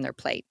putting more on their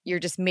plate. You're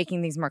just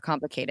making these more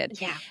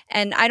complicated. Yeah.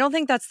 And I don't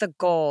think that's the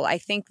goal. I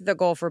think the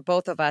goal for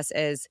both of us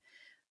is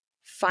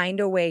find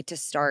a way to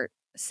start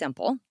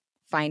simple,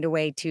 find a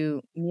way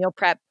to meal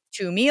prep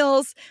 2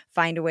 meals,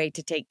 find a way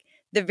to take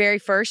the very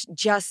first,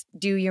 just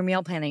do your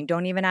meal planning.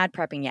 Don't even add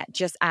prepping yet.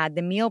 Just add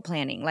the meal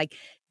planning. Like,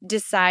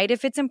 decide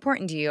if it's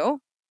important to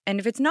you And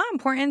if it's not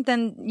important,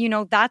 then,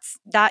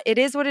 it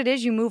is what it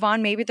is. You move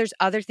on. Maybe there's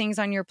other things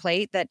on your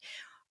plate that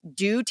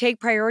do take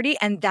priority,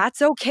 and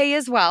that's okay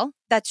as well.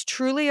 That's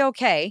truly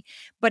okay.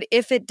 But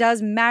if it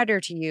does matter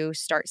to you,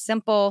 start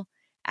simple,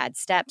 add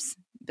steps,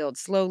 build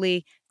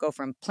slowly, go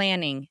from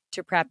planning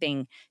to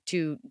prepping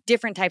to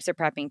different types of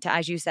prepping to,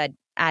 as you said,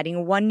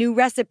 adding one new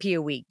recipe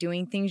a week,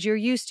 doing things you're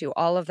used to.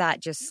 All of that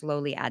just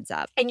slowly adds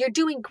up. And you're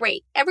doing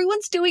great.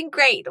 Everyone's doing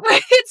great.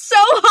 It's so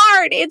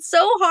hard. It's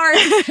so hard.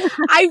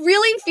 I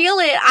really feel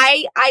it.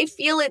 I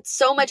feel it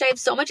so much. I have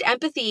so much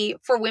empathy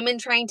for women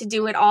trying to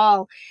do it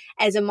all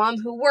as a mom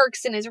who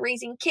works and is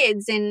raising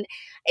kids and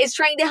is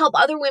trying to help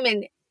other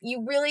women.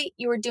 You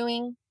were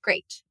doing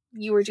great.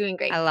 You were doing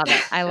great. I love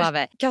it. I love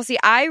it. Kelsey,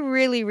 I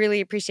really,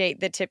 really appreciate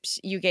the tips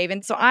you gave.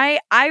 And so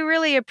I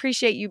really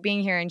appreciate you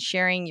being here and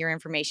sharing your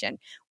information.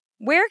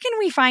 Where can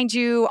we find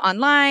you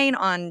online,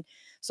 on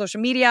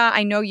social media?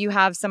 I know you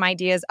have some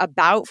ideas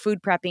about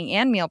food prepping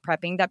and meal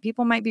prepping that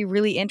people might be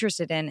really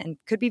interested in and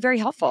could be very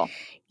helpful.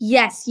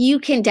 Yes, you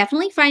can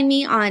definitely find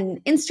me on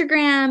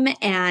Instagram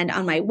and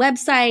on my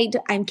website.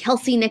 I'm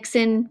Kelsey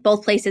Nixon,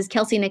 both places,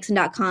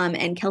 kelseynixon.com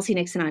and Kelsey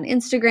Nixon on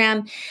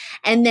Instagram.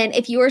 And then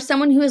if you are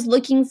someone who is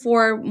looking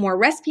for more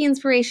recipe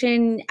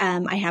inspiration,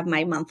 I have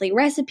my monthly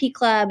recipe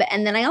club.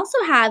 And then I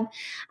also have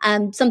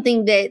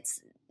something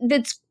that's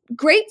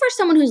great for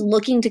someone who's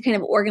looking to kind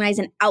of organize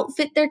and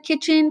outfit their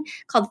kitchen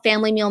called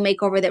Family Meal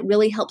Makeover that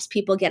really helps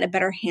people get a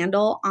better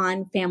handle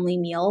on family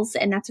meals.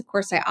 And that's a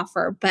course I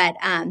offer. But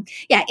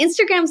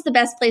Instagram's the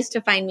best place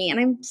to find me. And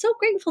I'm so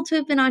grateful to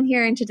have been on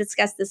here and to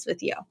discuss this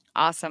with you.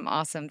 Awesome.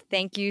 Awesome.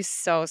 Thank you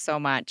so, so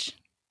much.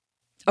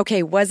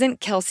 Okay, wasn't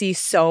Kelsey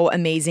so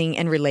amazing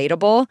and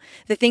relatable?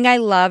 The thing I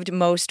loved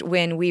most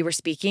when we were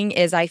speaking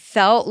is I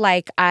felt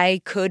like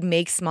I could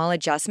make small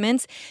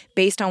adjustments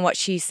based on what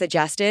she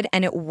suggested,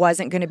 and it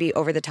wasn't going to be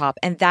over the top.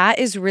 And that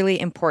is really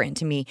important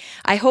to me.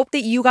 I hope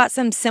that you got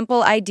some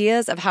simple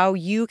ideas of how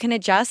you can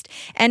adjust.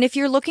 And if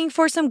you're looking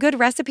for some good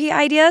recipe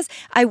ideas,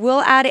 I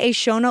will add a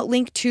show note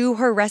link to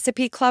her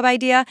recipe club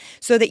idea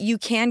so that you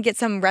can get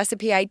some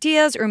recipe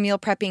ideas or meal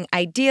prepping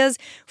ideas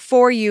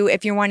for you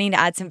if you're wanting to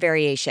add some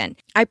variation.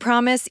 I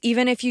promise,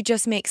 even if you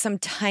just make some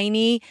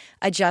tiny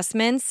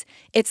adjustments,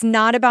 it's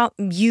not about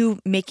you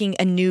making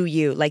a new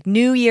you, like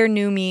new year,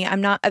 new me.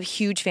 I'm not a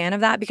huge fan of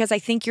that because I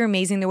think you're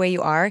amazing the way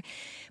you are.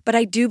 But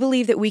I do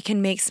believe that we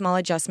can make small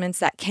adjustments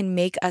that can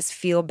make us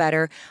feel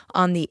better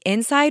on the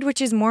inside,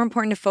 which is more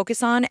important to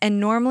focus on. And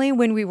normally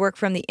when we work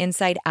from the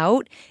inside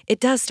out, it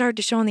does start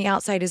to show on the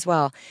outside as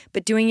well.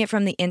 But doing it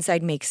from the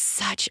inside makes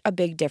such a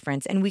big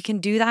difference. And we can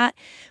do that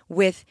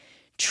with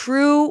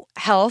true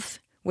health,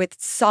 with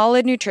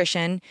solid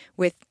nutrition,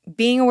 with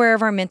being aware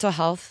of our mental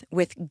health,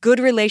 with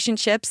good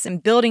relationships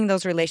and building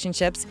those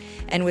relationships,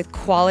 and with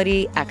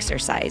quality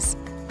exercise.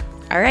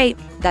 All right,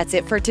 that's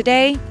it for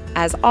today.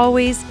 As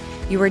always,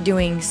 you are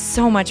doing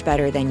so much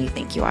better than you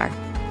think you are.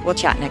 We'll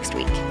chat next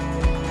week.